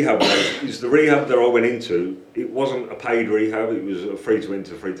about rehab is the rehab that I went into, it wasn't a paid rehab, it was a free to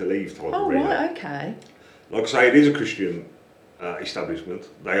enter, free to leave type of rehab. Oh, right, okay. Like I say, it is a Christian establishment.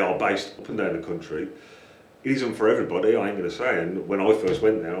 They are based up and down the country. It isn't for everybody, I ain't going to say. And when I first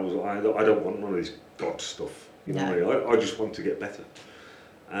went there, I was like, I don't want none of this God stuff. You know what I mean? I just want to get better.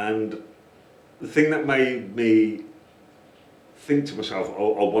 And the thing that made me think to myself, I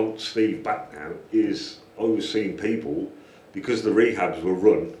want Steve back now, is I was seeing people, because the rehabs were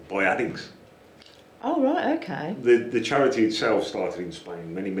run by addicts. Oh, right, okay. The charity itself started in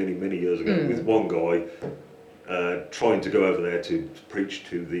Spain many years ago with one guy trying to go over there to preach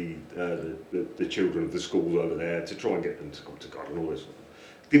to the children of the schools over there to try and get them to come to God and all this.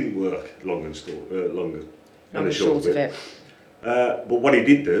 Didn't work, long and short of it. But what he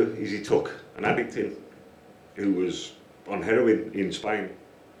did do is he took an addict in who was on heroin in Spain,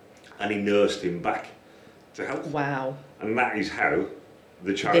 and he nursed him back to health. Wow. And that is how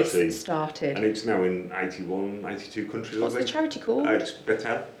the charity started. And it's now in 82 countries. What's the charity called? It's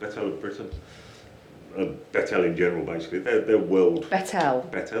Betel of Britain. Betel in general, basically. They're world... Betel?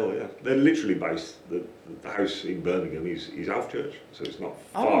 Betel, yeah. They're literally based... The house in Birmingham is Alf Church, so it's not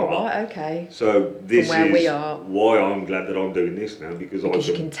far off. Oh, right, okay. So this From where is we are. why I'm glad that I'm doing this now, because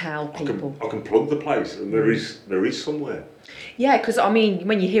you can tell people. I can plug the place, and there is somewhere. Yeah, because, I mean,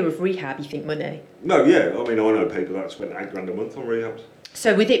 when you hear of rehab, you think money. No, yeah. I mean, I know people that spend £8,000 a month on rehabs.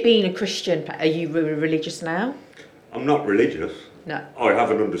 So with it being a Christian, are you religious now? I'm not religious. No. I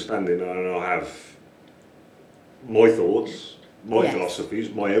have an understanding, and I have my thoughts, my philosophies,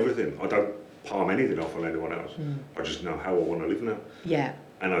 my everything. I don't palm anything off on anyone else. I just know how I want to live now. Yeah.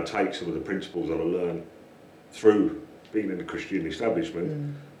 And I take some of the principles that I learned through being in a Christian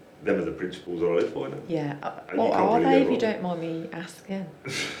establishment. Them are the principles that I live by now. Yeah. What are they, if you don't mind me asking?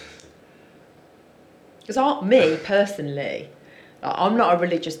 Because me, personally, I'm not a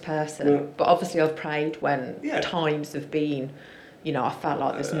religious person, but obviously I've prayed when times have been, you know, I felt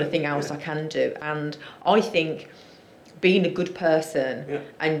like there's nothing else I can do. And I think being a good person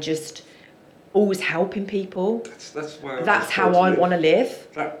and just always helping people, that's how I want to live.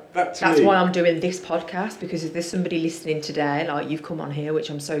 That's why I'm doing this podcast, because if there's somebody listening today, like you've come on here, which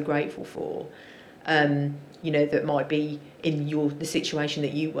I'm so grateful for, you know, that might be in the situation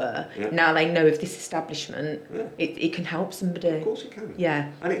that you were. Now they know of this establishment, it can help somebody. Of course it can. Yeah.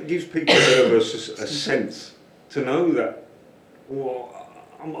 And it gives people a bit of a sense to know that, well,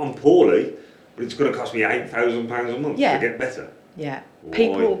 I'm poorly, but it's going to cost me £8,000 a month to get better. Yeah.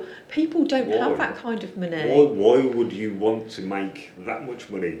 People don't have that kind of money. Why would you want to make that much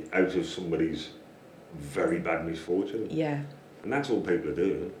money out of somebody's very bad misfortune? Yeah. And that's all people are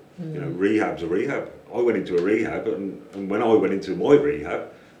doing. You know, rehab's a rehab. I went into a rehab, and when I went into my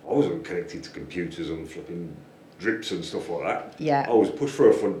rehab, I wasn't connected to computers and flipping drips and stuff like that. Yeah. I was pushed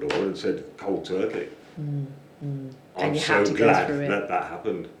through a front door and said, cold turkey. I'm so glad that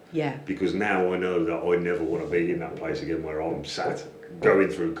happened. Yeah. Because now I know that I never want to be in that place again where I'm sat going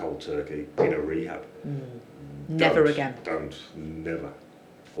through cold turkey in a rehab. Never again. Never.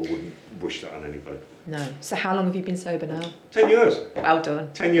 I wouldn't wish that on anybody. No. So how long have you been sober now? 10 years. Well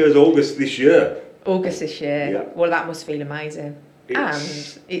done. 10 years August this year. August this year. Yeah. Well, that must feel amazing.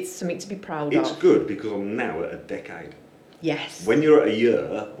 And it's something to be proud of. It's good because I'm now at a decade. Yes. When you're at a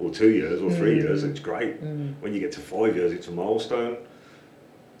year or 2 years or 3 years, it's great. When you get to 5 years, it's a milestone.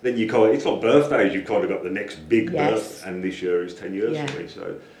 Then it's like birthdays, you've kind of got the next big birth, and this year is 10 years for me. So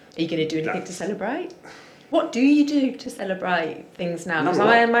are you going to do anything to celebrate? What do you do to celebrate things now? Because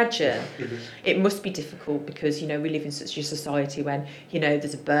I imagine it must be difficult because, you know, we live in such a society when, you know,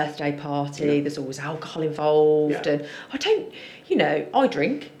 there's a birthday party, there's always alcohol involved, and I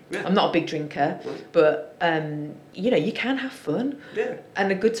drink. I'm not a big drinker, but, you know, you can have fun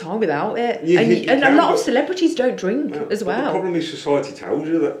and a good time without it. And a lot of celebrities don't drink as well. The problem is society tells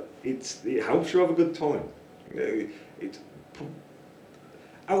you that it helps you have a good time.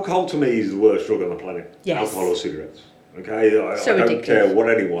 Alcohol to me is the worst drug on the planet. Yes. Alcohol or cigarettes. Okay, I don't addictive. care what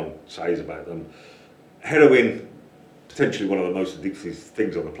anyone says about them. Heroin, potentially one of the most addictive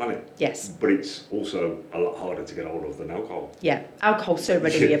things on the planet. Yes. But it's also a lot harder to get hold of than alcohol. Yeah, alcohol's so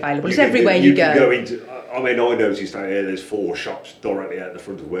readily available. It's can- everywhere you can go. Into, I mean, I noticed out here there's 4 shops directly out the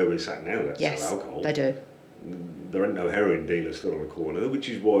front of where we're sat now that Yes, sell alcohol. they do. There ain't no heroin dealer still on the corner, which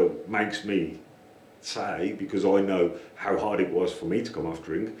is what makes me say, because I know how hard it was for me to come off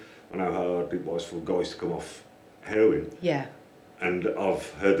drink and how hard it was for guys to come off heroin. Yeah. And I've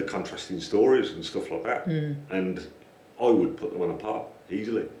heard the contrasting stories and stuff like that. And I would put them on a par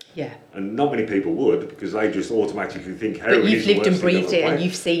easily. Yeah. And not many people would, because they just automatically think heroin But you've is the lived and worst thing on breathed the it and planet.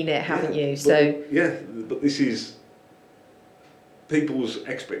 you've seen it, haven't you? But, So yeah, but this is people's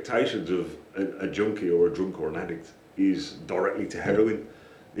expectations of a junkie or a drunk or an addict is directly to heroin.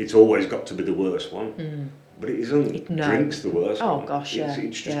 It's always got to be the worst one. But it isn't. No. Drink's the worst Oh, one. gosh, yeah.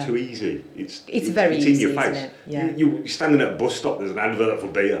 It's just Yeah. too easy. It's very it's easy, in your face. isn't it? Yeah. You're standing at a bus stop, there's an advert for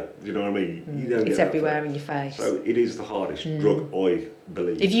beer. Do you know what I mean? You don't it's get that everywhere for- in your face. So it is the hardest drug, I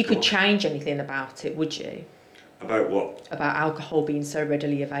believe. If you could Right. change anything about it, would you? About what? About alcohol being so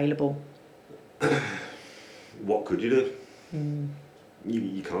readily available? What could you do?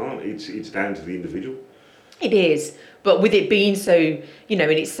 You can't. It's down to the individual. It is, but with it being so, you know,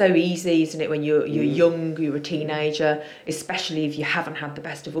 and it's so easy, isn't it, when you're young, you're a teenager, especially if you haven't had the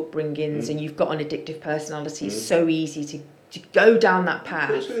best of upbringings and you've got an addictive personality, it's so easy to go down that Of path,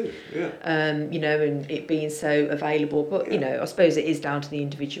 course it is, yeah. you know, and it being so available. But, you know, I suppose it is down to the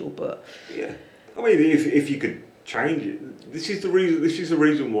individual, but... Yeah. I mean, if you could change it, this is the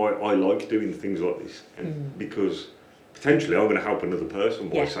reason why I like doing things like this, and because potentially I'm going to help another person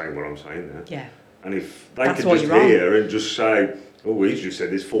by saying what I'm saying there. Yeah. And if they That's could why just you're on. hear and just say, oh, he's just said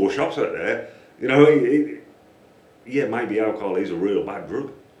there's 4 shops out there, you know, yeah, maybe alcohol is a real bad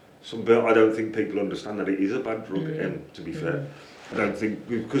drug. But I don't think people understand that it is a bad drug, to be fair. I don't think,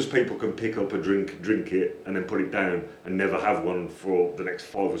 because people can pick up a drink it, and then put it down and never have one for the next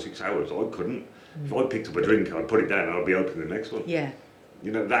 5 or 6 hours. I couldn't. If I picked up a drink, I'd put it down and I'd be opening the next one. Yeah.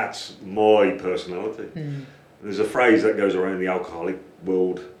 You know, that's my personality. There's a phrase that goes around the alcoholic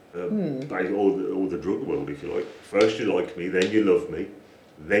world, or the drug world, if you like. First you like me, then you love me,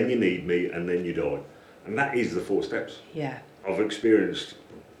 then you need me, and then you die. And that is the 4 steps. Yeah. I've experienced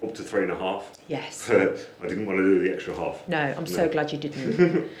up to 3.5. Yes. I didn't want to do the extra half. No, I'm so glad you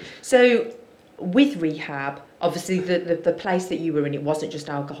didn't. So, with rehab, obviously the place that you were in, it wasn't just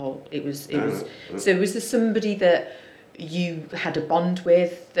alcohol. It was. No. So, was there somebody that you had a bond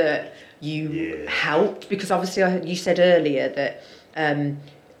with, that you helped? Because obviously, you said earlier that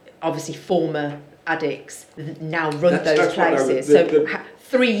obviously former addicts now run those places. So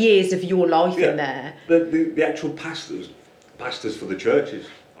 3 years of your life in there. The actual pastors for the churches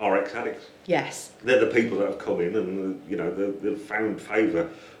are ex-addicts. Yes. They're the people that have come in and, you know, they've found favour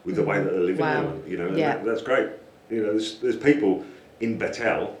with the way that they're living now, you know, and that's great. You know, there's people in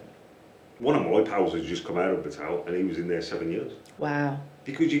Bethel. One of my pals has just come out of Bethel and he was in there 7 years. Wow.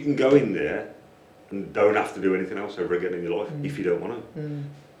 Because you can go in there and don't have to do anything else ever again in your life if you don't want to.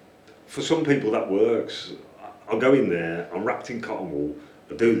 For some people that works. I'll go in there, I'm wrapped in cotton wool,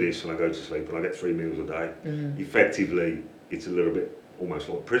 I do this and I go to sleep and I get 3 meals a day. Effectively, it's a little bit almost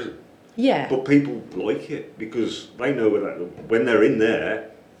like prison. Yeah. But people like it because they know that when they're in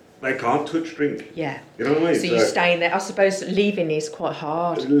there, they can't touch drink. Yeah. You know what I mean? So you stay in there. I suppose leaving is quite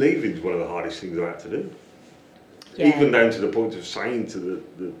hard. Leaving's one of the hardest things I had to do. Yeah. Even down to the point of saying to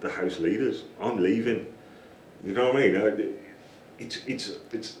the house leaders, I'm leaving. You know what I mean?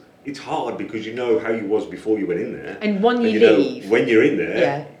 It's hard because you know how you was before you went in there. And when you know leave... when you're in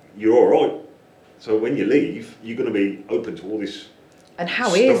there, you're all right. So when you leave, you're going to be open to all this and how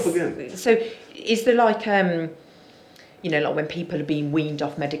stuff is... again. So is there like... you know, like when people are being weaned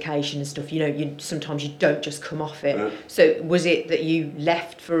off medication and stuff, you know, sometimes you don't just come off it. So was it that you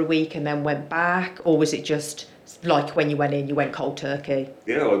left for a week and then went back, or was it just like when you went in, you went cold turkey?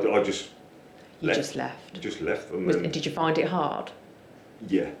 Yeah, I just left. Just left? Just left. And and did you find it hard?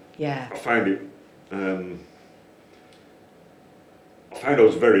 Yeah. Yeah. I found it... I found I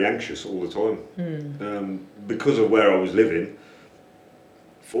was very anxious all the time. Because of where I was living,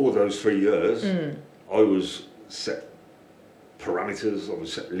 for those 3 years, I was set parameters, I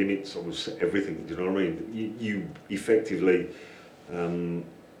was set limits, I was set everything, do you know what I mean? You effectively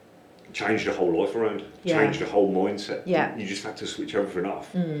changed the whole life around, changed the whole mindset. Yeah. You just had to switch everything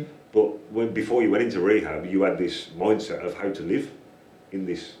off. But before you went into rehab, you had this mindset of how to live in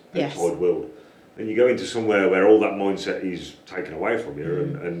this outside world. And you go into somewhere where all that mindset is taken away from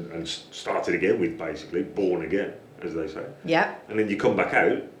you and started again with basically born again, as they say. Yeah. And then you come back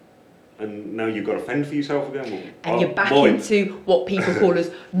out and now you've got to fend for yourself again. And you're back into what people call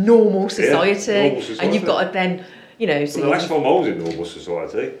as normal society. Normal society. And you've got to then, you know. So the last time I was in Normal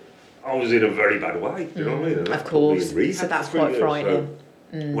Society, I was in a very bad way. Do you know what I mean? And of course. So that's quite frightening.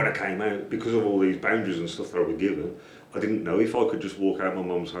 When I came out, because of all these boundaries and stuff that I was given, I didn't know if I could just walk out my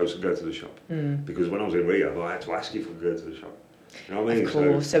mum's house and go to the shop. Because when I was in rehab, I had to ask if I could go to the shop. You know what I mean? Of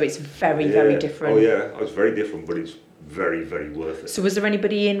course. So it's very, very different. Oh yeah, it's very different, but it's very, very worth it. So was there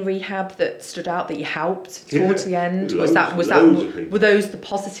anybody in rehab that stood out that you helped towards the end? Were those the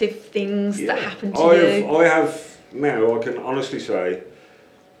positive things that happened to you? I have now. I can honestly say,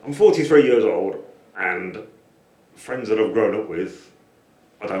 I'm 43 years old, and friends that I've grown up with,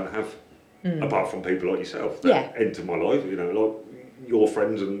 I don't have, apart from people like yourself that enter my life. You know, like your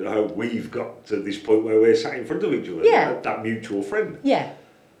friends, and how we've got to this point where we're sat in front of each other. Yeah. That mutual friend. Yeah.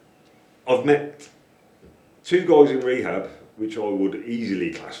 I've met 2 guys in rehab, which I would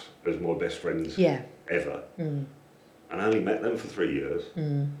easily class as my best friends ever. And I only met them for 3 years.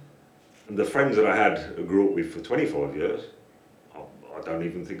 And the friends that I had grew up with for 25 years, I don't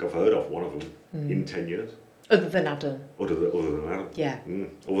even think I've heard of one of them in 10 years. Other than Adam. Other than Adam. Yeah.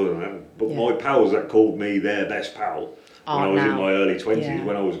 Other than Adam. But my pals that called me their best pal when I was in my early 20s,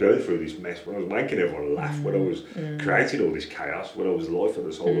 when I was going through this mess, when I was making everyone laugh, when I was creating all this chaos, when I was the life of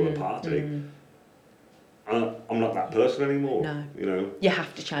the soul of the party, I'm not that person anymore. No. You know. You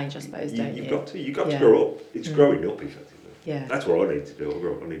have to change, I suppose, don't you? You've got to grow up. It's growing up, effectively. Yeah. That's what I need to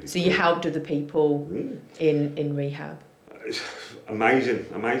do. So you helped other people in rehab? It's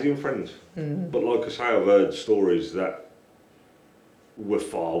amazing friends. But like I say, I've heard stories that were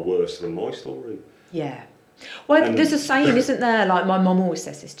far worse than my story. Yeah. Well, there's a saying, isn't there? Like my mum always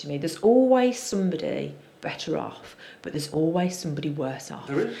says this to me. There's always somebody better off, but there's always somebody worse off.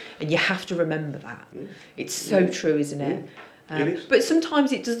 There is. And you have to remember that. It's so true, isn't it? It is. But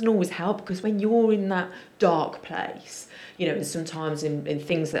sometimes it doesn't always help, because when you're in that dark place, you know, and sometimes in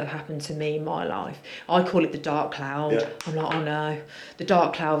things that have happened to me in my life, I call it the dark cloud. Yeah. I'm like, oh no, the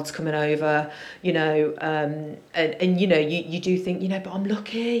dark cloud's coming over, you know, and you know, you do think, you know, but I'm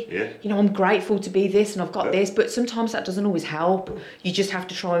lucky, you know, I'm grateful to be this and I've got this, but sometimes that doesn't always help. You just have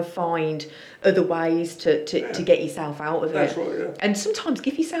to try and find other ways to get yourself out of That's it. right, yeah. And sometimes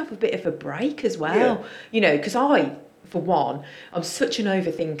give yourself a bit of a break as well, you know, because for one, I'm such an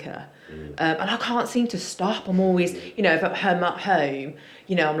overthinker, and I can't seem to stop. I'm always, you know, if I'm at home,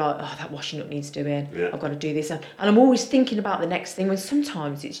 you know, I'm like, oh, that washing up needs doing. I've got to do this. And I'm always thinking about the next thing, when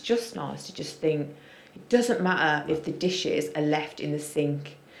sometimes it's just nice to just think, it doesn't matter if the dishes are left in the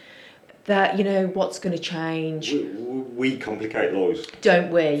sink, that, you know, what's going to change. We complicate lives.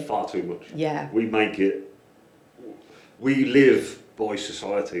 Don't we? Far too much. Yeah. We make it, we live by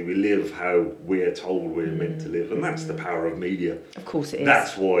society, we live how we're told we're meant to live, and that's the power of media. Of course it is.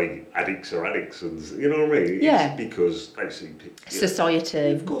 That's why addicts are addicts, and you know what I mean? Yeah. It's because they see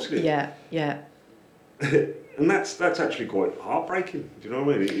society. Of course it is. Yeah. And that's actually quite heartbreaking. Do you know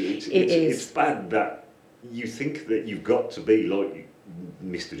what I mean? It's bad that you think that you've got to be like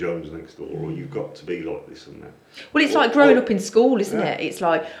Mr. Jones next door, or you've got to be like this and that. Well, it's like growing up in school, isn't it? It's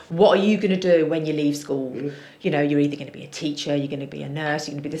like, what are you going to do when you leave school? You know, you're either going to be a teacher, you're going to be a nurse,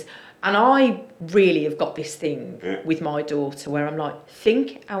 you're going to be this. And I really have got this thing with my daughter where I'm like,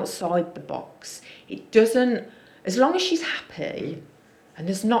 think outside the box. It doesn't, as long as she's happy, and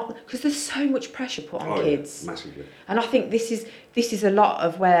there's not, because there's so much pressure put on kids. Massively. And I think this is a lot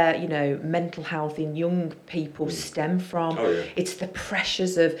of where, you know, mental health in young people stem from. It's the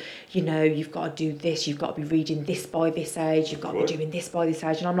pressures of, you know, you've got to do this, you've got to be reading this by this age, you've got to be doing this by this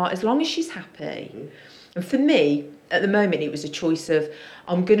age. And I'm like, as long as she's happy. And for me, at the moment, it was a choice of,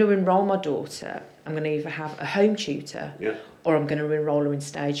 I'm going to enrol my daughter, I'm going to either have a home tutor or I'm going to enrol her in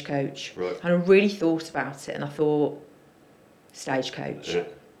Stagecoach. Right. And I really thought about it, and I thought, Stagecoach,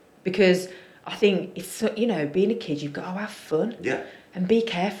 because I think it's, you know, being a kid, you've got to have fun and be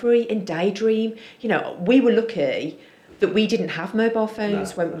carefree and daydream. You know, we were lucky that we didn't have mobile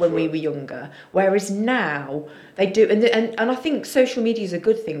phones when we were younger, whereas now they do, and I think social media is a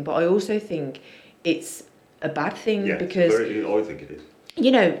good thing, but I also think it's a bad thing because I think it is.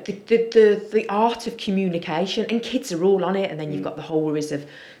 You know, the art of communication, and kids are all on it, and then you've got the whole worries of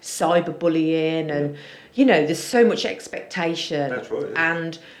cyberbullying, and you know, there's so much expectation. That's right.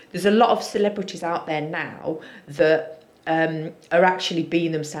 And there's a lot of celebrities out there now that are actually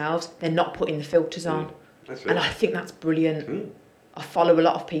being themselves. They're not putting the filters on. That's right. And I think that's brilliant. I follow a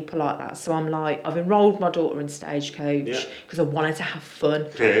lot of people like that. So I'm like, I've enrolled my daughter in Stagecoach because I wanted to have fun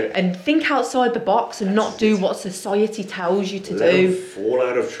and think outside the box and not do what society tells you to do. Fall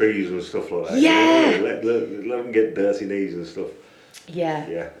out of trees and stuff like that. Yeah. You know? Let them get dirty knees and stuff. Yeah.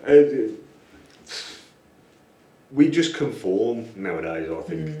 Yeah. we just conform nowadays, I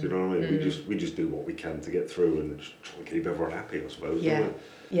think. Do you know what I mean? We just do what we can to get through and just try and keep everyone happy, I suppose. Yeah. Don't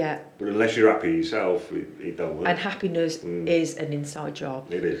we? Yeah. But unless you're happy yourself, it don't work. And happiness is an inside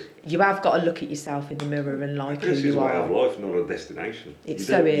job. It is. You have got to look at yourself in the mirror and like who you are. This is a way of life, not a destination. It you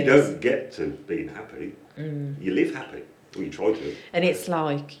so is. You don't get to being happy. You live happy. Or you try to. And it's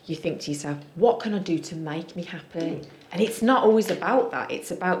like, you think to yourself, what can I do to make me happy? And it's not always about that.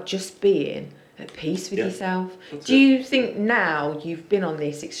 It's about just being at peace with yourself. Do you think now you've been on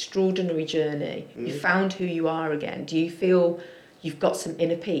this extraordinary journey, you've found who you are again, do you feel you've got some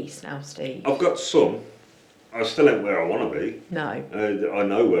inner peace now, Steve? I've got some. I still ain't where I want to be. No. I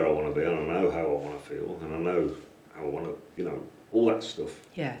know where I want to be, and I know how I want to feel, and I know how I want to, you know, all that stuff.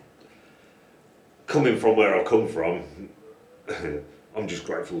 Yeah. Coming from where I come from, I'm just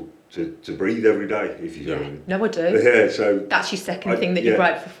grateful to breathe every day, if you know what I mean. No, I do. Yeah, so... That's your second thing that you're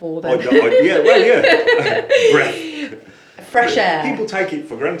grateful for, then. Breath. Fresh air. People take it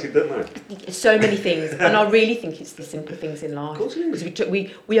for granted, don't they? So many things. And I really think it's the simple things in life. Of course it is. Because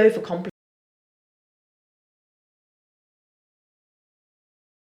we overcomplicate.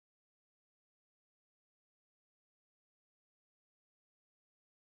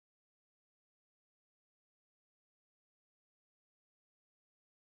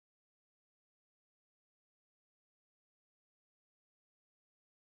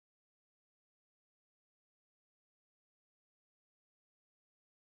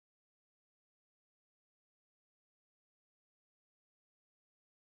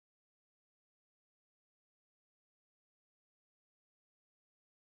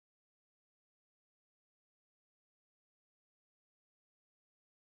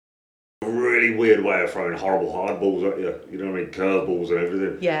 Really weird way of throwing horrible hardballs at you. You know what I mean? Curveballs and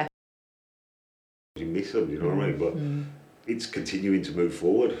everything. Yeah. You miss them, you know what I mean? But it's continuing to move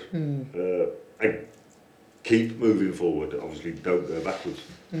forward. And keep moving forward. Obviously, don't go backwards.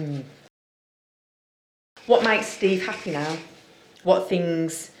 What makes Steve happy now? What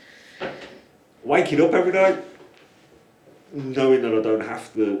things? Waking up every day, knowing that I don't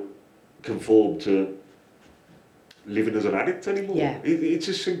have to conform to living as an addict anymore. Yeah. It's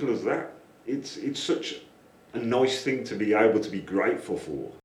as simple as that. It's such a nice thing to be able to be grateful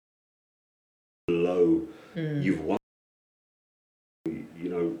for. Below, you've won, you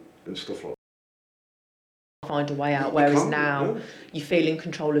know, and stuff like that. Find a way out, whereas now you feel in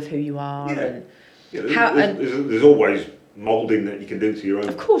control of who you are. And there's always moulding that you can do to your own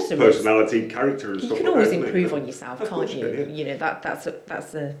of personality, character, and stuff like that. You can always improve on yourself, can't you? You know, that's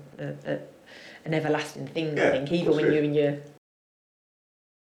an everlasting thing, I think. Even when you're in your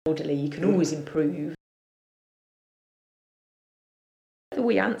elderly, you can always improve.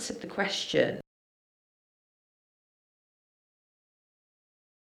 We answered the question.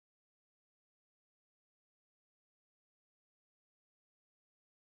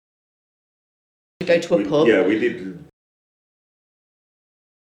 Go to a pub. Yeah, we did.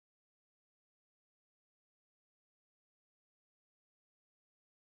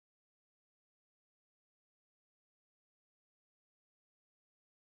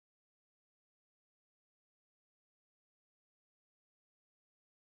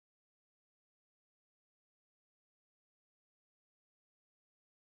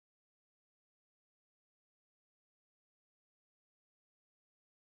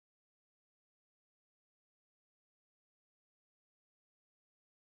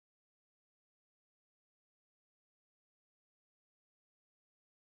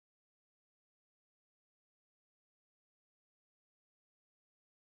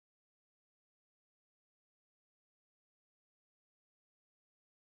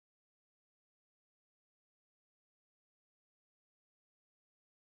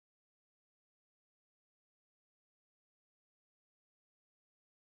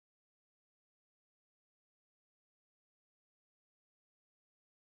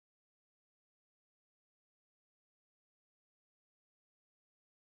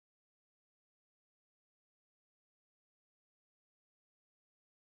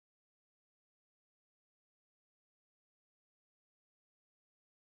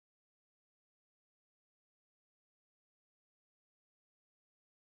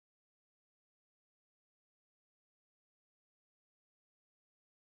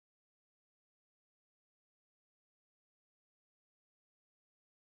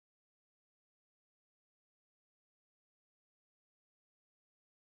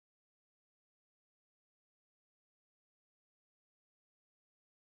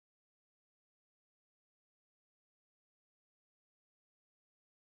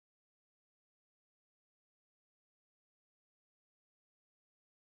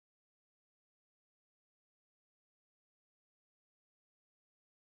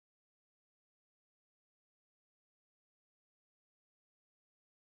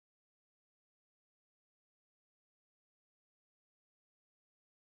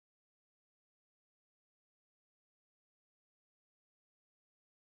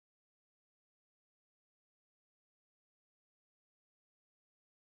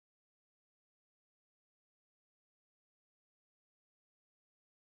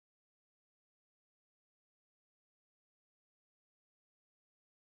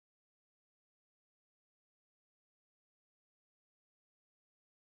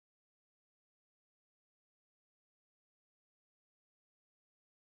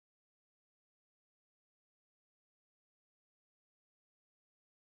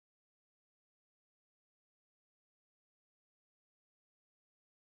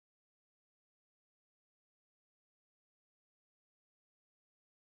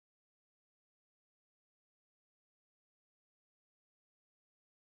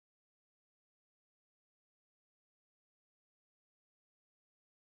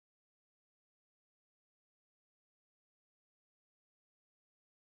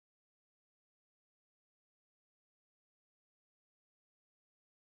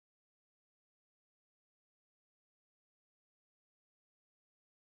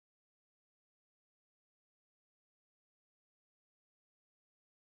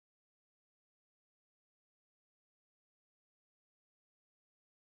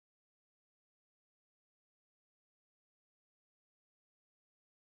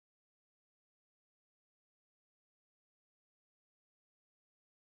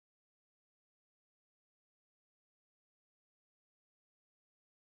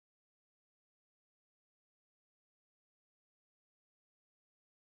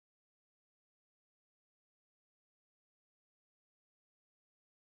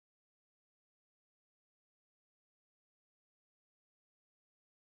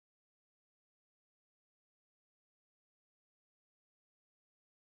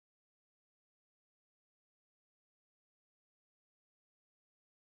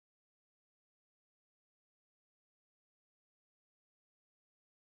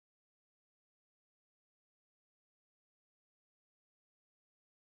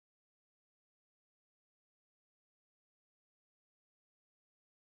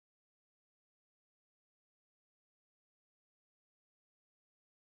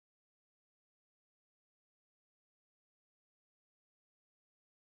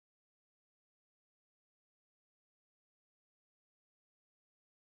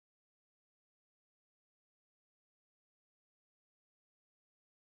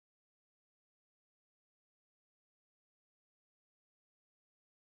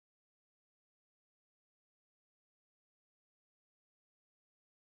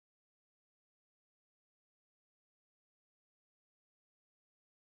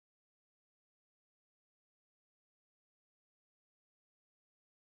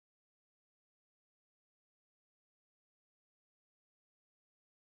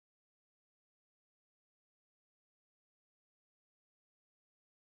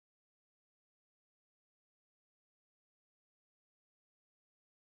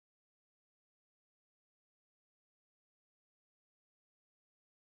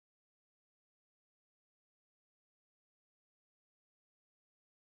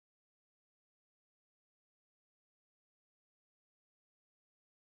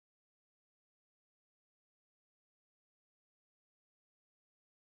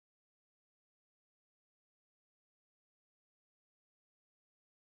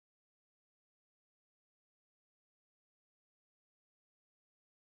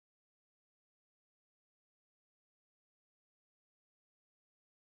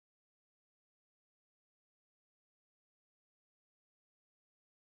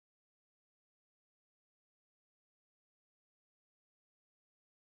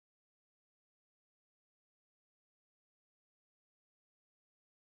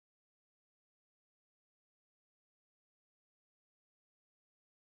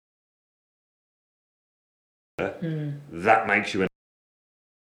 that makes you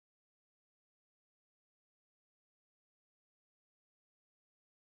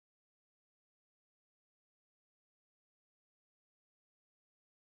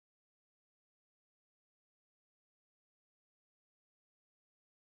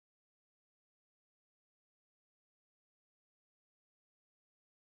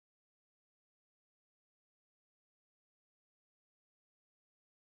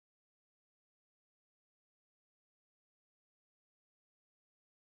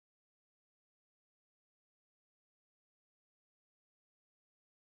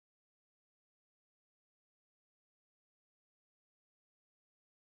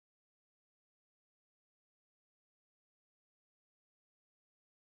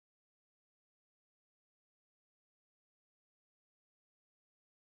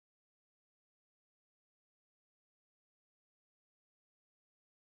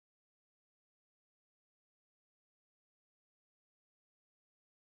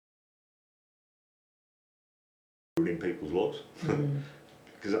ruining people's lives.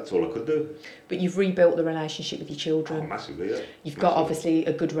 Because that's all I could do. But you've rebuilt the relationship with your children. Oh, massively, yeah. You've got obviously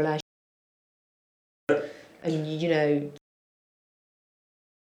a good relationship. And, you know,